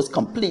that I was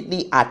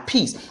completely at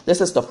peace.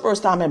 This is the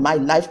first time in my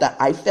life that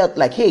I felt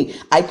like, hey,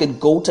 I could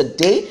go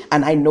today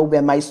and I know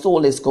where my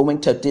soul is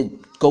going to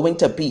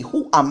be.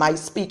 Who am I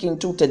speaking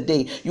to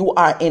today? You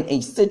are in a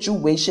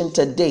situation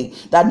today.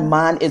 That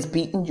man is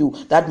beating you.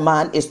 That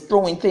man is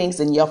throwing things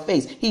in your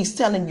face. He's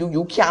telling you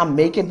you can't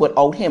make it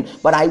without him.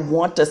 But I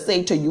want to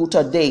say to you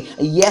today,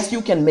 yes, you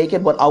can make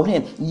it without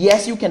him.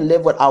 Yes, you can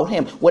live without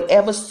him.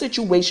 Whatever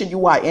situation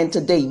you are in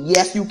today,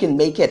 yes, you can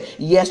make it.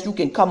 Yes, you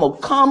can come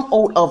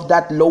out of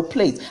that low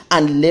place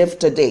and live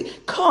today.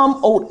 Come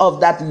out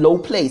of that low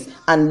place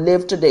and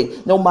live today.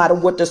 No matter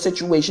what the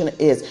situation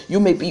is,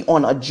 you may be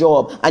on a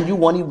job and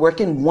you only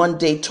working 1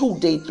 day, 2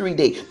 day, 3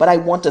 day. But I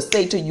want to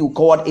say to you,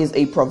 God is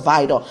a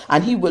provider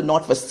and he will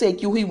not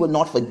forsake you. He will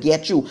not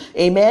forget you.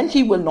 Amen.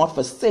 He will not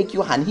forsake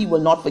you and he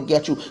will not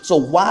forget you. So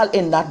while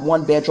in that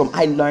one bedroom,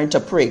 I learned to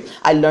pray.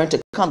 I learned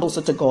to come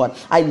closer to God.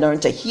 I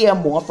learned to hear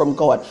more from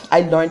God.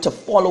 I learned to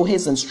follow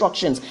his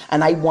instructions.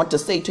 And I want to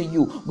say to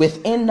you,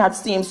 within that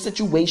same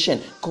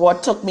situation,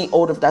 God took me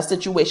out of that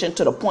situation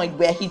to the point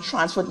where he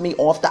transferred me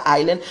off the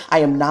island. I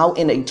am now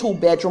in a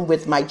 2-bedroom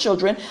with my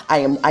children.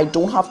 I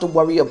don't have to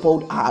worry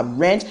about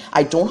rent.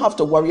 I don't have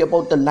to worry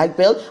about the light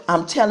bill.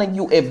 I'm telling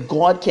you, if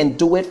God can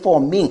do it for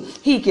me,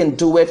 he can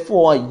do it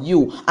for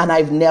you. And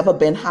I've never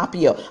been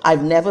happier.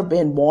 I've never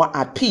been more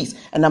at peace.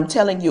 And I'm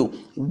telling you,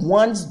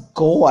 once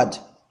God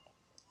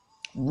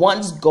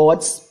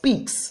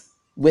speaks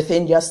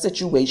within your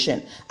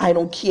situation, I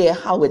don't care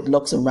how it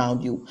looks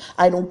around you.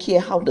 I don't care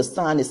how the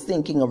sun is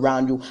sinking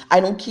around you. I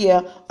don't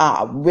care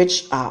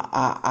which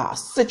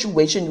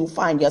situation you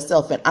find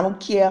yourself in. I don't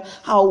care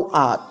how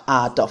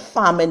the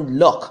famine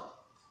look.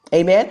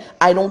 Amen.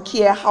 I don't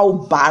care how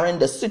barren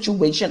the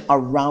situation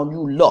around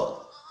you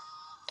look.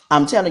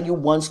 I'm telling you,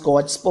 once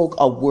God spoke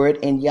a word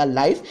in your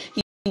life,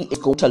 he is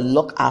going to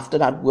look after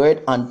that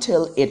word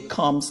until it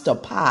comes to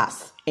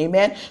pass.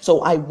 Amen.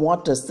 So I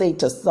want to say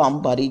to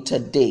somebody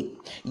today,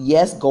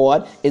 yes,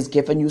 God is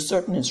giving you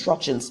certain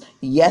instructions.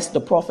 Yes,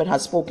 the prophet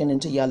has spoken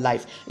into your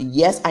life.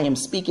 Yes, I am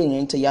speaking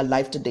into your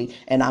life today.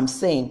 And I'm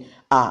saying,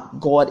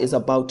 God is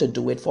about to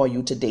do it for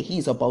you today.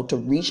 He's about to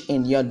reach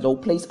in your low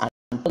place and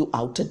you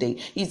out today.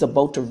 He's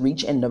about to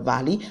reach in the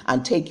valley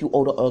and take you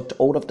out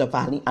of the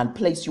valley and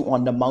place you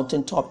on the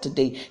mountaintop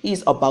today.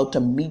 He's about to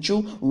meet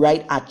you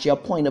right at your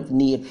point of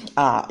need.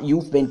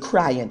 You've been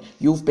crying,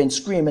 you've been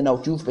screaming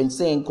out, you've been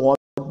saying, God,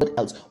 what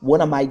else?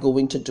 What am I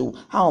going to do?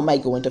 How am I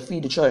going to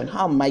feed the children?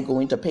 How am I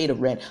going to pay the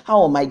rent?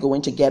 How am I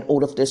going to get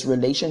out of this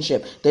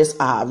relationship? This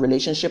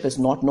relationship is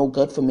not no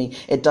good for me.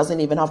 It doesn't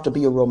even have to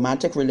be a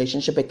romantic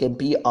relationship. It can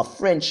be a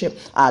friendship.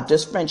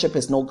 This friendship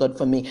is no good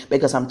for me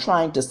because I'm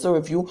trying to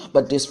serve you,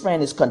 but this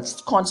friend is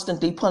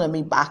constantly pulling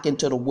me back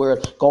into the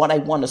world. God, I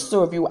want to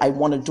serve you. I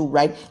want to do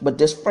right, but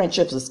this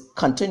friendship is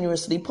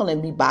continuously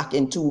pulling me back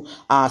into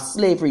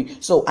slavery.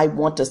 So I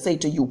want to say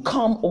to you,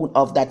 come out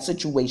of that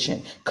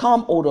situation.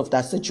 Come out of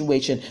that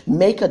situation.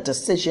 Make a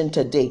decision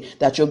today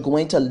that you're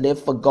going to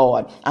live for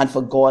God and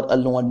for God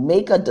alone.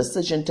 Make a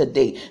decision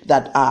today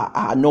that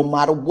no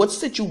matter what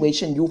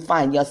situation you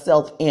find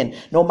yourself in,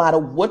 no matter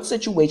what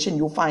situation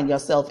you find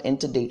yourself in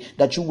today,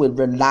 that you will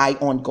rely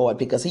on God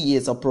because he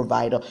is a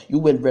provider. You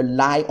will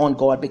rely on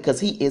God because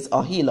he is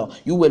a healer.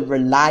 You will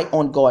rely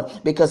on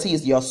God because he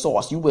is your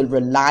source. You will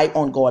rely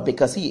on God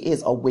because he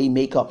is a way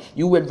maker.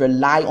 You will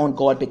rely on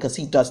God because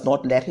he does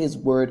not let his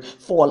word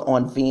fall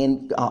on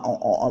vain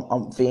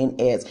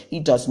airs. He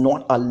does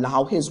not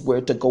allow his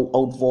word to go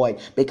out void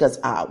because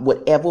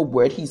whatever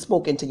word he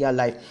spoke into your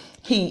life,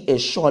 He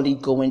is surely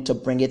going to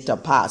bring it to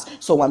pass.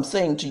 So I'm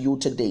saying to you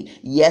today,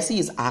 yes, he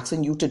is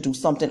asking you to do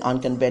something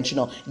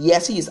unconventional.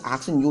 Yes, he is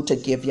asking you to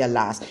give your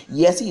last.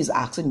 Yes, he is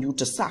asking you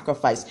to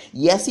sacrifice.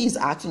 Yes, he is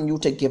asking you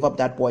to give up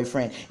that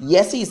boyfriend.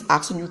 Yes, he is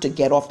asking you to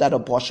get off that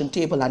abortion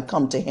table and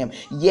come to him.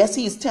 Yes,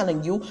 he is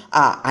telling you,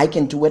 I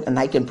can do it and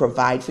I can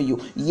provide for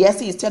you. Yes,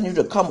 he is telling you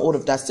to come out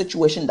of that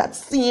situation that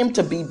seemed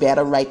to be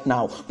better right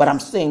now. But I'm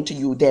saying to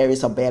you, there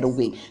is a better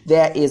way.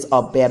 There is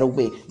a better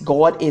way.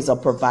 God is a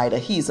provider.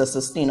 He's a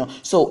sustainer.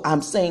 So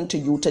I'm saying to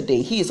you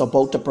today, he is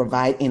about to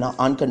provide in an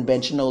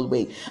unconventional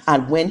way.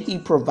 And when he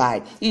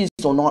provides, he's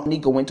not only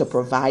going to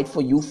provide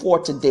for you for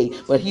today,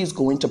 but he's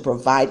going to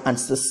provide and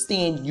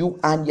sustain you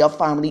and your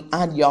family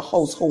and your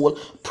household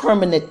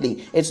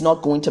permanently. It's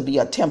not going to be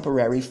a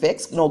temporary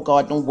fix. No,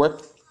 God don't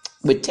work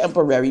with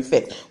temporary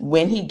fix.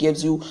 When he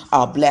gives you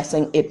a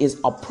blessing, it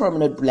is a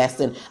permanent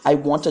blessing. I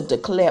want to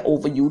declare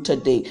over you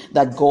today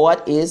that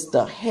God is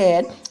the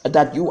head,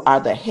 that you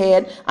are the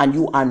head and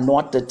you are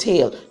not the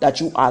tail,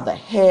 that you are the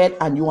head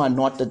and you are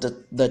not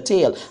the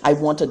tail. I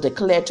want to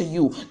declare to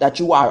you that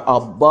you are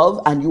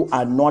above and you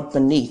are not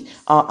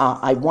beneath.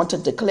 I want to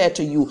declare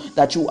to you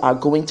that you are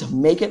going to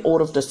make it out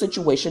of the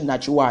situation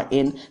that you are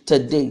in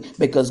today,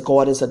 because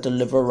God is a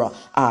deliverer.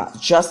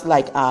 Just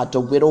like the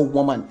widow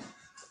woman,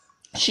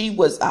 she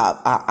was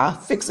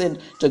fixing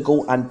to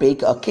go and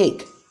bake a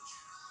cake.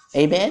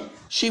 Amen.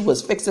 She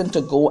was fixing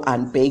to go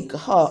and bake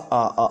her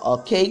a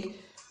cake,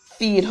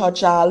 feed her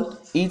child,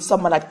 eat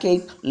some of that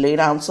cake, lay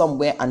down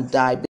somewhere and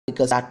die,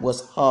 because that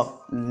was her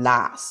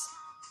last.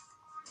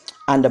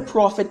 And the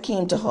prophet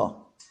came to her,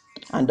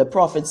 and the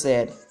prophet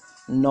said,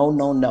 no,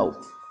 no, no.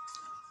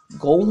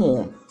 Go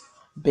home,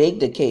 bake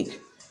the cake,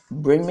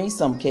 bring me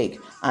some cake,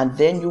 and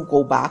then you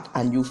go back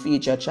and you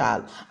feed your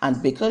child.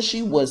 And because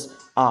she was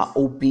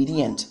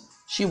obedient,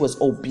 she was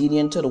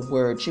obedient to the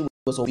word, she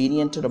was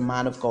obedient to the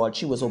man of God,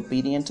 she was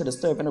obedient to the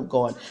servant of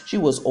God, she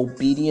was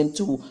obedient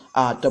to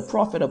the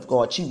prophet of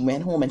God. She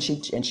went home and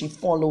she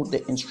followed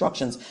the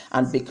instructions.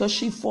 And because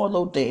she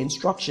followed the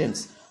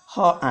instructions,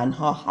 her and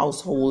her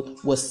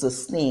household was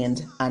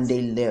sustained and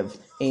they lived.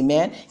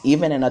 Amen.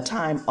 Even in a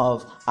time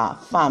of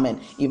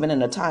famine, even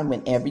in a time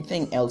when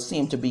everything else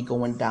seemed to be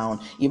going down,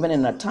 even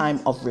in a time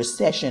of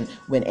recession,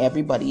 when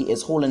everybody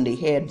is holding their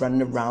head,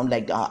 running around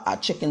like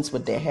chickens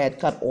with their head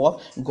cut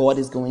off, God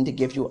is going to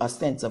give you a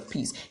sense of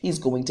peace. He's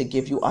going to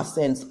give you a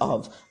sense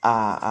of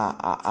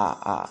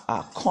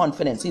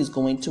confidence. He's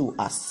going to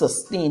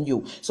sustain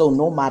you. So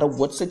no matter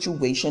what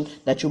situation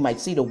that you might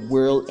see the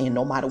world in,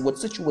 no matter what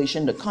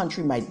situation the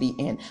country might be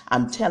in,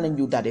 I'm telling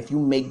you that if you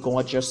make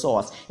God your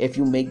source, if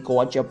you make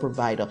God your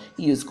provider,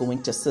 he is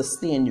going to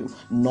sustain you,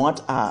 not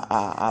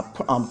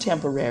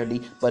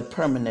temporarily, but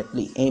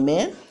permanently.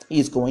 Amen. He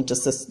is going to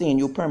sustain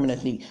you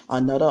permanently.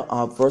 Another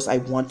verse I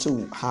want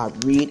to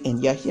read in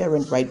your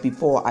hearing right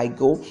before I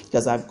go,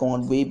 because I've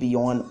gone way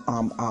beyond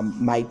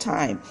my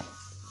time.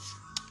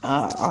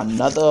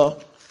 Another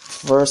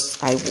verse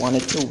I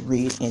wanted to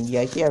read in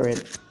your hearing.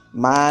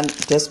 Man,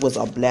 this was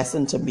a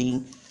blessing to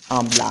me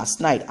last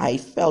night. I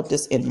felt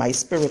this in my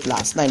spirit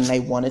last night, and I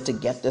wanted to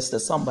get this to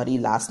somebody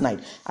last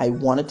night.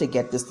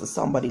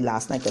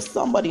 Because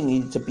somebody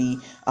needed to be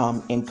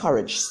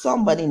encouraged.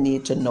 Somebody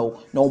needed to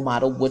know, no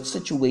matter what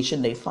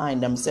situation they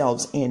find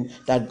themselves in,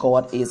 that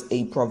God is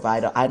a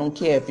provider. I don't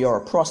care if you're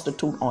a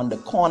prostitute on the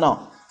corner.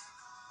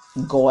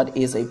 God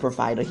is a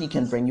provider. He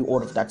can bring you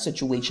out of that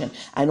situation.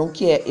 I don't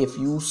care if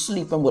you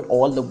sleeping with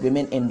all the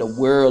women in the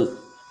world.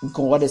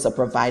 God is a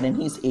provider, and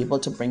he's able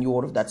to bring you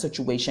out of that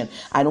situation.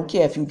 I don't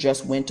care if you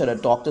just went to the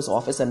doctor's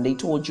office and they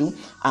told you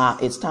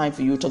it's time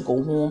for you to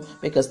go home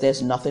because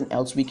there's nothing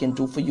else we can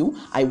do for you.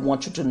 I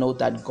want you to know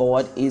that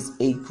God is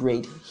a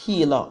great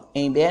healer.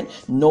 Amen.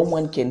 No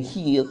one can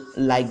heal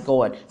like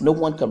God. No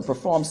one can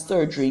perform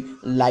surgery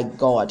like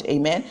God.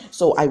 Amen.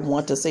 So I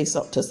want to say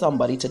to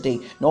somebody today,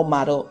 no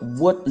matter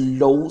what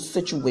low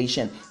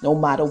situation, no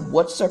matter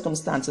what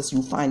circumstances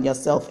you find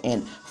yourself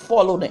in,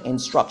 follow the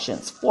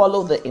instructions.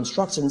 Follow the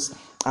instructions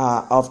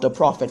of the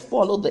prophet.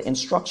 Follow the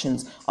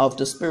instructions of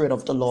the Spirit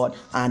of the Lord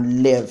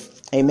and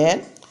live.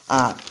 Amen.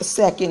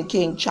 Second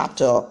Kings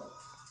chapter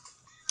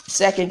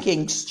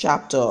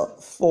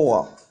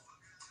 4.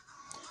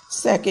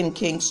 2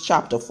 Kings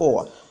chapter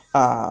 4.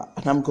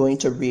 And I'm going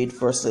to read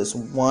verses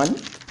 1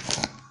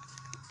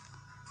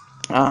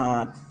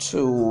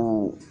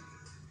 to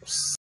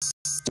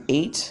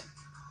 8.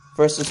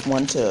 Verses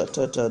 1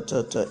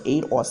 to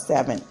 8 or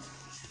 7.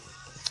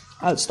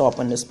 I'll stop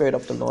when the Spirit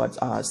of the Lord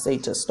say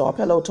to stop.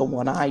 Hello,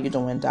 Tawana. How you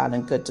doing,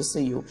 darling? Good to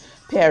see you.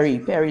 Perry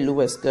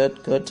Lewis,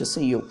 good to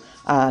see you.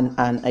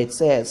 And it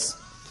says,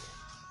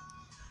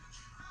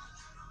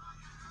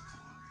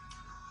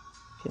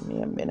 give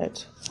me a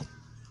minute.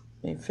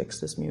 Let me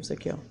fix this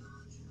music here.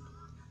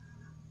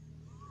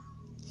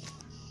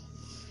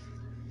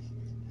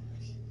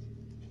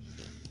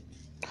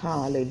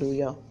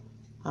 Hallelujah.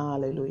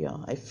 Hallelujah.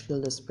 I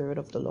feel the Spirit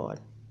of the Lord.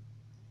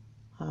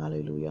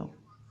 Hallelujah.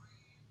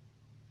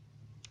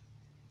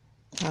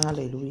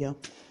 Hallelujah.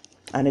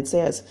 And it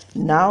says,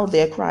 now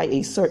there cried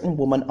a certain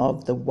woman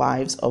of the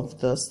wives of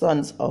the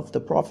sons of the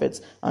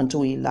prophets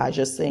unto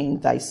Elijah, saying,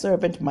 thy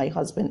servant, my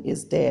husband,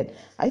 is dead.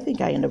 I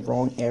think I in the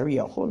wrong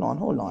area. Hold on.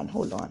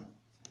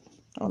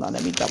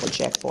 Let me double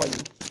check for you.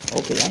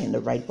 Okay, I in the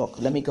right book.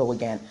 Let me go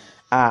again.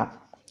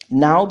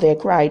 Now there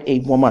cried a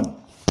woman.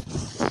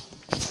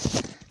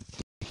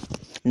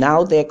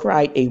 Now there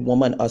cried a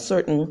woman, a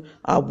certain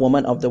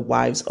woman of the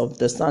wives of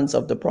the sons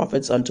of the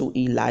prophets unto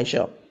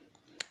Elijah,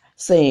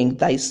 saying,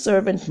 thy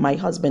servant my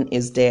husband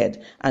is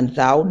dead, and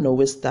thou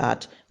knowest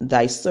that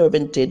thy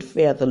servant did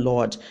fear the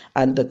Lord,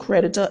 and the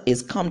creditor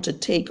is come to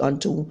take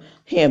unto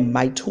him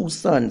my 2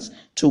 sons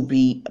to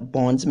be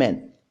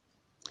bondsmen.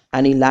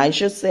 And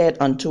Elijah said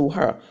unto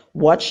her,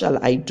 what shall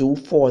I do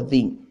for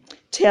thee?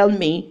 Tell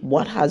me,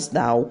 what hast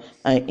thou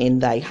in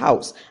thy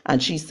house?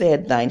 And she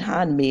said, thine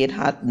handmaid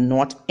hath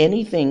not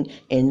anything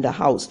in the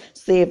house,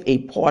 save a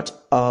pot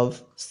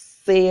of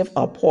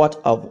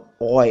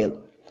oil.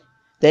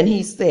 Then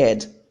he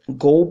said,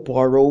 go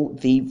borrow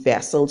thee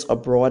vessels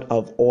abroad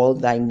of all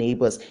thy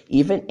neighbors,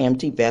 even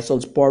empty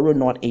vessels, borrow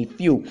not a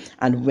few.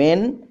 And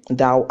when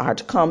thou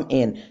art come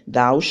in,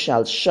 thou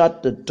shalt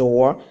shut the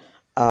door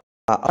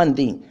on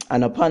thee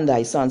and upon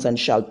thy sons, and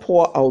shalt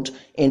pour out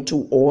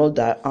into all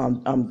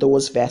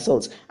those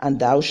vessels, and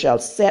thou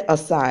shalt set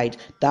aside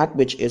that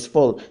which is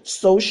full.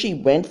 So she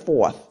went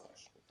from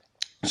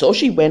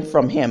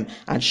him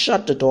and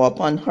shut the door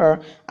upon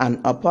her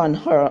and upon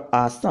her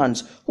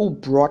sons, who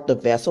brought the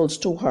vessels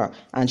to her.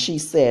 And she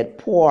said,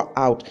 pour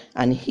out.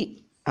 And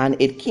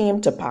it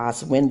came to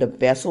pass when the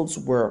vessels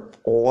were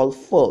all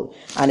full,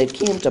 that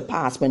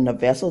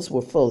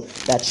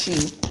she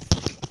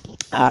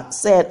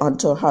said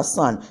unto her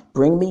son,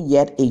 bring me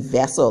yet a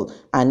vessel.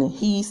 And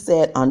he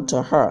said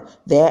unto her,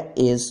 there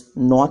is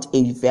not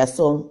a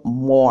vessel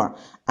more.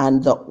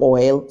 And the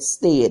oil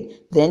stayed.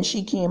 Then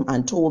she came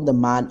and told the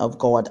man of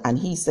God, and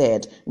he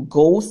said,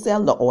 go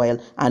sell the oil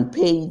and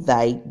pay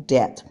thy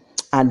debt,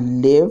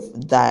 and live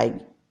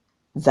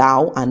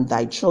thou and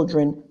thy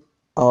children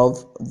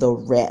of the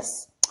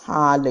rest.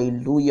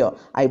 Hallelujah.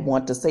 I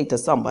want to say to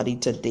somebody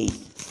today,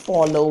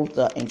 follow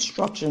the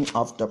instruction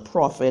of the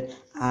prophet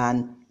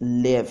and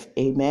live.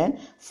 Amen.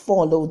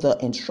 Follow the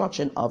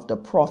instruction of the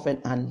prophet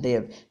and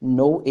live.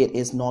 No, it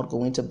is not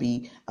going to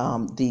be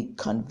the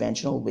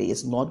conventional way.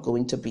 It's not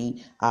going to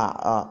be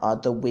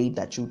the way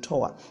that you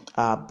taught.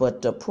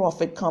 But the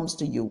prophet comes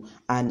to you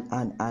and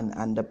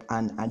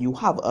you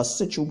have a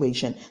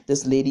situation.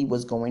 This lady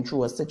was going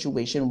through a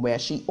situation where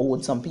she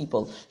owed some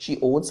people,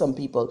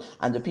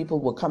 and the people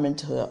were coming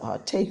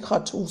to take her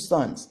 2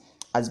 sons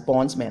as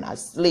bondsmen,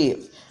 as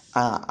slaves.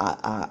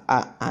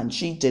 And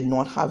she did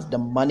not have the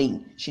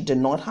money. She did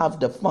not have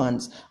the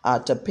funds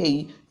to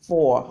pay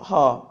for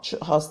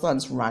her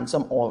son's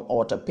ransom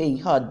or to pay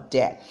her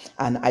debt.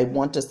 And I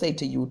want to say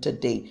to you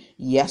today,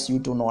 yes, you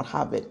do not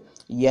have it.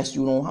 Yes,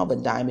 you don't have a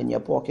dime in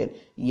your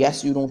pocket.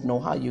 Yes, you don't know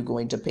how you're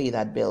going to pay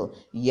that bill.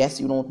 Yes,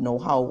 you don't know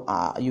how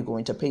you're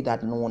going to pay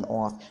that loan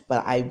off.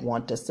 But I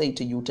want to say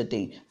to you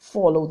today,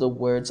 follow the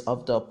words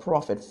of the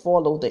prophet.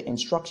 Follow the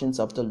instructions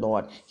of the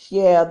Lord.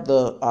 Hear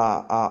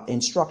the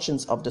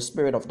instructions of the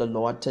Spirit of the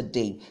Lord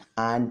today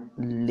and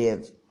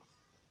live.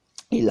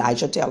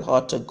 Elijah tell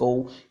her to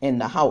go in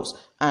the house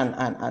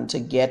and to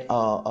get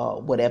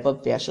whatever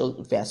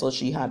vessel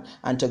she had,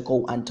 and to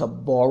go and to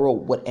borrow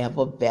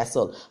whatever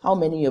vessel. How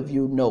many of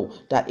you know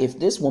that if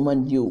this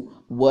woman knew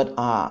what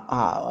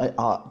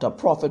the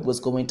prophet was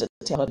going to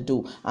tell her to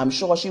do, I'm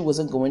sure she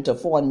wasn't going to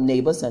phone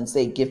neighbors and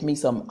say, give me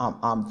some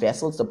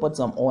vessels to put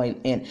some oil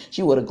in.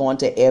 She would have gone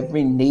to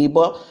every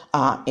neighbor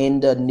in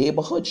the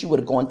neighborhood. She would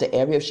have gone to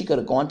every, if she could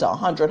have gone to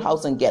 100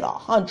 houses and get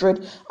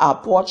 100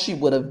 pots, she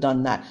would have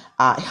done that.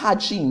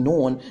 Had she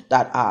known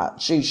that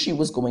she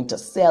was going to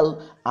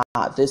sell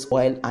this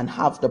oil and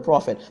have the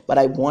prophet. But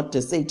I want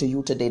to say to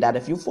you today that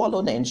if you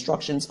follow the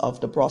instructions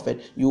of the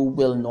prophet, you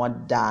will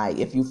not die.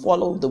 If you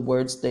follow the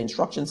words, the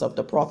instructions of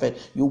the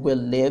prophet, you will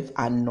live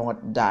and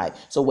not die.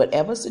 So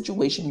whatever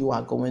situation you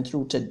are going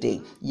through today,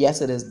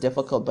 yes, it is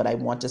difficult, but I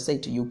want to say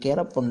to you, get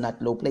up from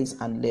that low place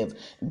and live.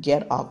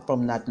 Get up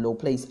from that low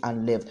place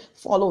and live.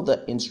 Follow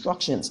the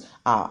instructions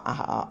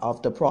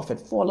of the prophet.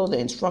 Follow the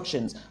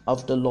instructions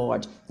of the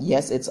Lord.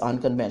 Yes, it's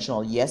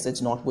unconventional. Yes,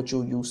 it's not what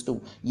you're used to.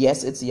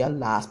 Yes, it's your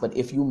last. But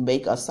if you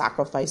make a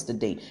sacrifice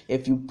today,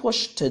 if you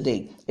push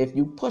today, if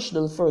you push a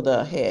little further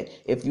ahead,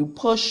 if you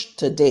push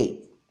today,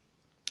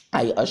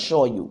 I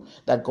assure you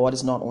that God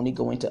is not only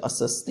going to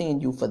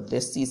sustain you for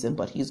this season,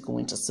 but he's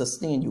going to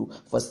sustain you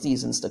for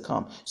seasons to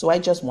come. So I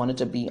just wanted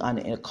to be an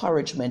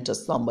encouragement to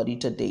somebody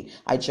today.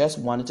 I just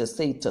wanted to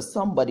say to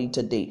somebody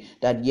today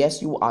that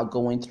yes, you are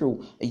going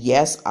through.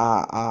 Yes,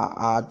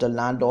 the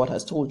landlord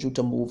has told you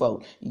to move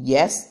out.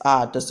 Yes,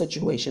 the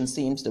situation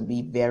seems to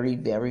be very,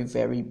 very,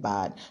 very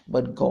bad,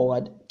 but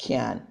God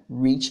can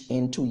reach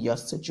into your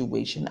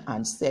situation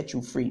and set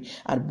you free.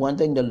 And one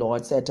thing the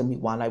Lord said to me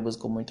while I was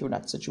going through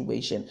that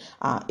situation,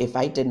 If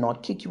I did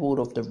not kick you out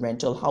of the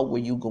rental, how were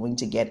you going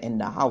to get in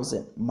the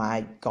housing?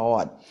 My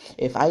God.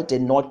 If I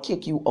did not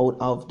kick you out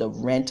of the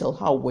rental,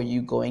 how were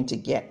you going to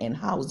get in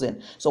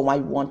housing? So I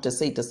want to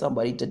say to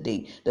somebody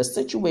today, the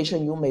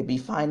situation you may be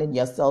finding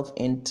yourself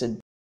in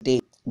today,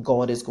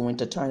 God is going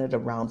to turn it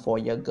around for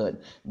your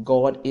good.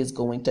 God is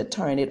going to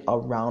turn it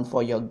around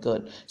for your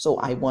good. So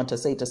I want to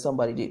say to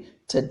somebody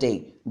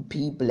today,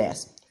 be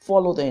blessed.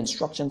 Follow the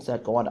instructions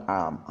that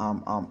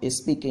God is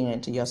speaking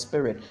into your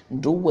spirit.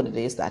 Do what it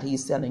is that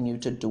He's telling you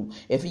to do.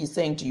 If He's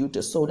saying to you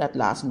to sow that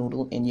last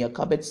noodle in your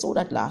cupboard, sow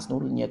that last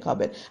noodle in your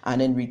cupboard.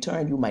 And in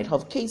return, you might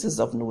have cases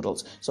of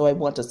noodles. So I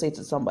want to say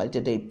to somebody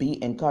today,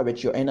 be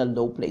encouraged. You're in a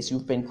low place.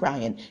 You've been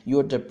crying.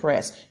 You're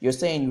depressed. You're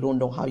saying you don't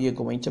know how you're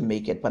going to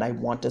make it. But I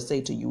want to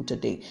say to you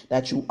today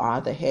that you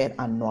are the head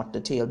and not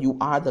the tail. You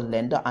are the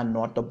lender and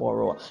not the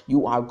borrower.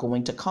 You are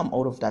going to come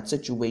out of that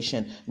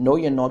situation. No,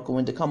 you're not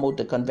going to come out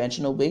the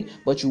conventional way,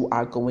 but you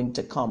are going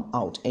to come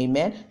out.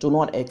 Amen. Do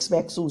not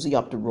expect Susie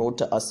up the road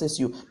to assist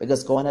you,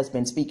 because God has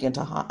been speaking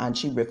to her and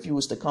she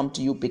refused to come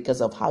to you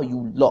because of how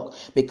you look,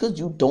 because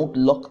you don't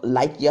look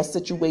like your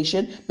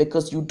situation,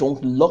 because you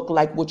don't look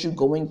like what you're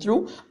going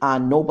through,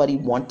 and nobody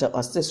want to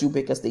assist you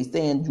because they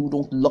saying you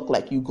don't look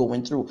like you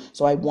going through.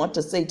 So I want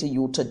to say to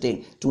you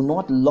today, do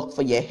not look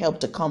for your help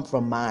to come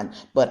from man,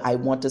 but I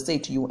want to say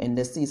to you in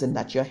this season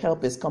that your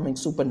help is coming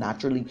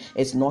supernaturally.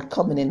 It's not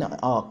coming in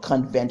a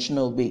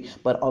conventional way,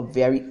 but a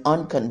very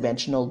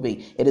unconventional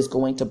way. It is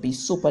going to be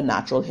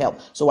supernatural help.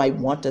 So I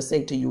want to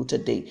say to you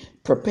today,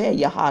 prepare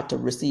your heart to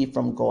receive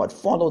from God.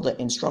 Follow the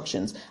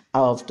instructions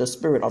of the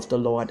Spirit of the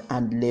Lord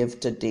and live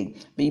today.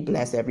 Be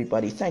blessed,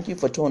 everybody. Thank you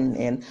for tuning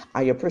in.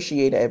 I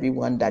appreciate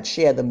everyone that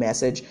shared the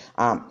message.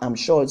 I'm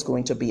sure it's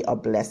going to be a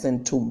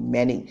blessing to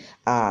many.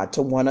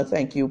 To want to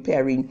thank you,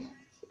 Perry,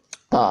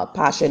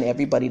 Passion,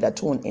 everybody that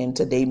tuned in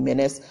today,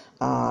 Menace,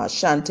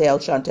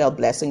 Chantel,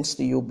 blessings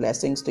to you,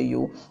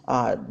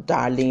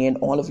 Darlene,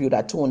 all of you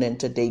that tuned in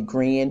today,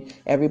 Green,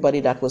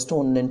 everybody that was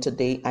tuning in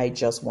today, I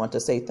just want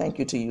to say thank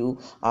you to you,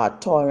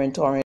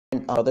 Torrin,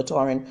 other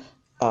Torrin,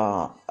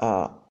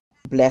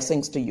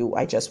 blessings to you.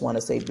 I just want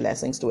to say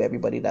blessings to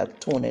everybody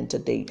that tuned in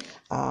today.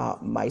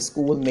 My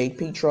schoolmate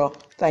Petra,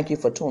 thank you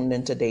for tuning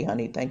in today,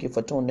 honey. Thank you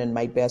for tuning in.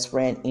 My best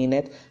friend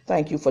Enid,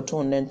 thank you for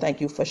tuning in.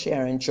 Thank you for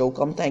sharing.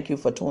 Jokum, thank you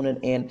for tuning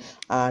in.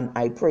 And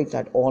I pray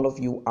that all of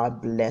you are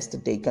blessed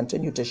today.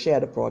 Continue to share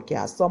the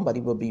broadcast.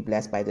 Somebody will be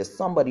blessed by this.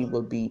 Somebody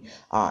will be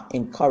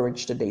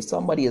encouraged today.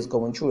 Somebody is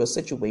going through a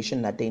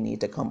situation that they need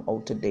to come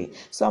out today.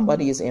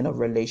 Somebody is in a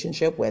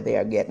relationship where they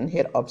are getting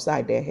hit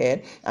upside their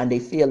head and they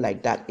feel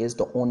like that is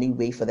the only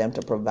way for them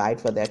to provide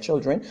for their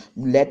children.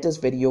 Let this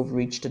video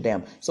reach to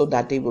them so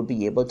that they will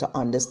be able to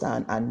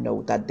understand and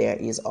know that there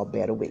is a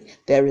better way.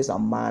 There is a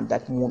man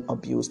that won't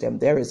abuse them.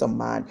 There is a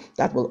man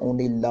that will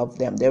only love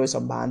them. There is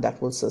a man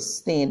that will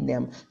sustain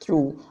them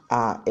through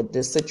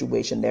this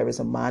situation. There is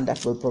a man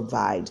that will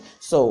provide.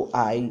 So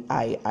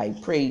I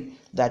pray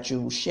that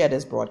you share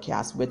this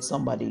broadcast with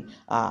somebody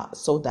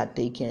so that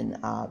they can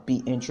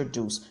be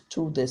introduced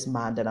to this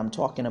man that I'm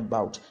talking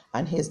about.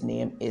 And his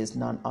name is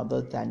none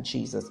other than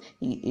Jesus.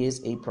 He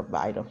is a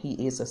provider.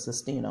 He is a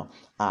sustainer.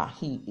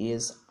 He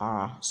is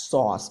our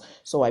source.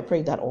 So I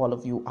pray that all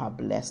of you are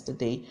blessed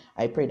today.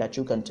 I pray that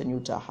you continue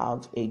to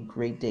have a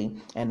great day.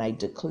 And I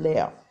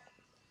declare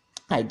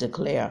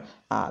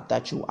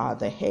that you are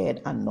the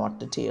head and not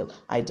the tail.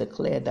 I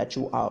declare that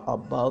you are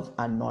above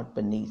and not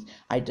beneath.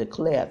 I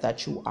declare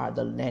that you are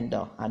the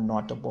lender and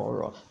not the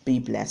borrower. Be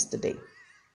blessed today.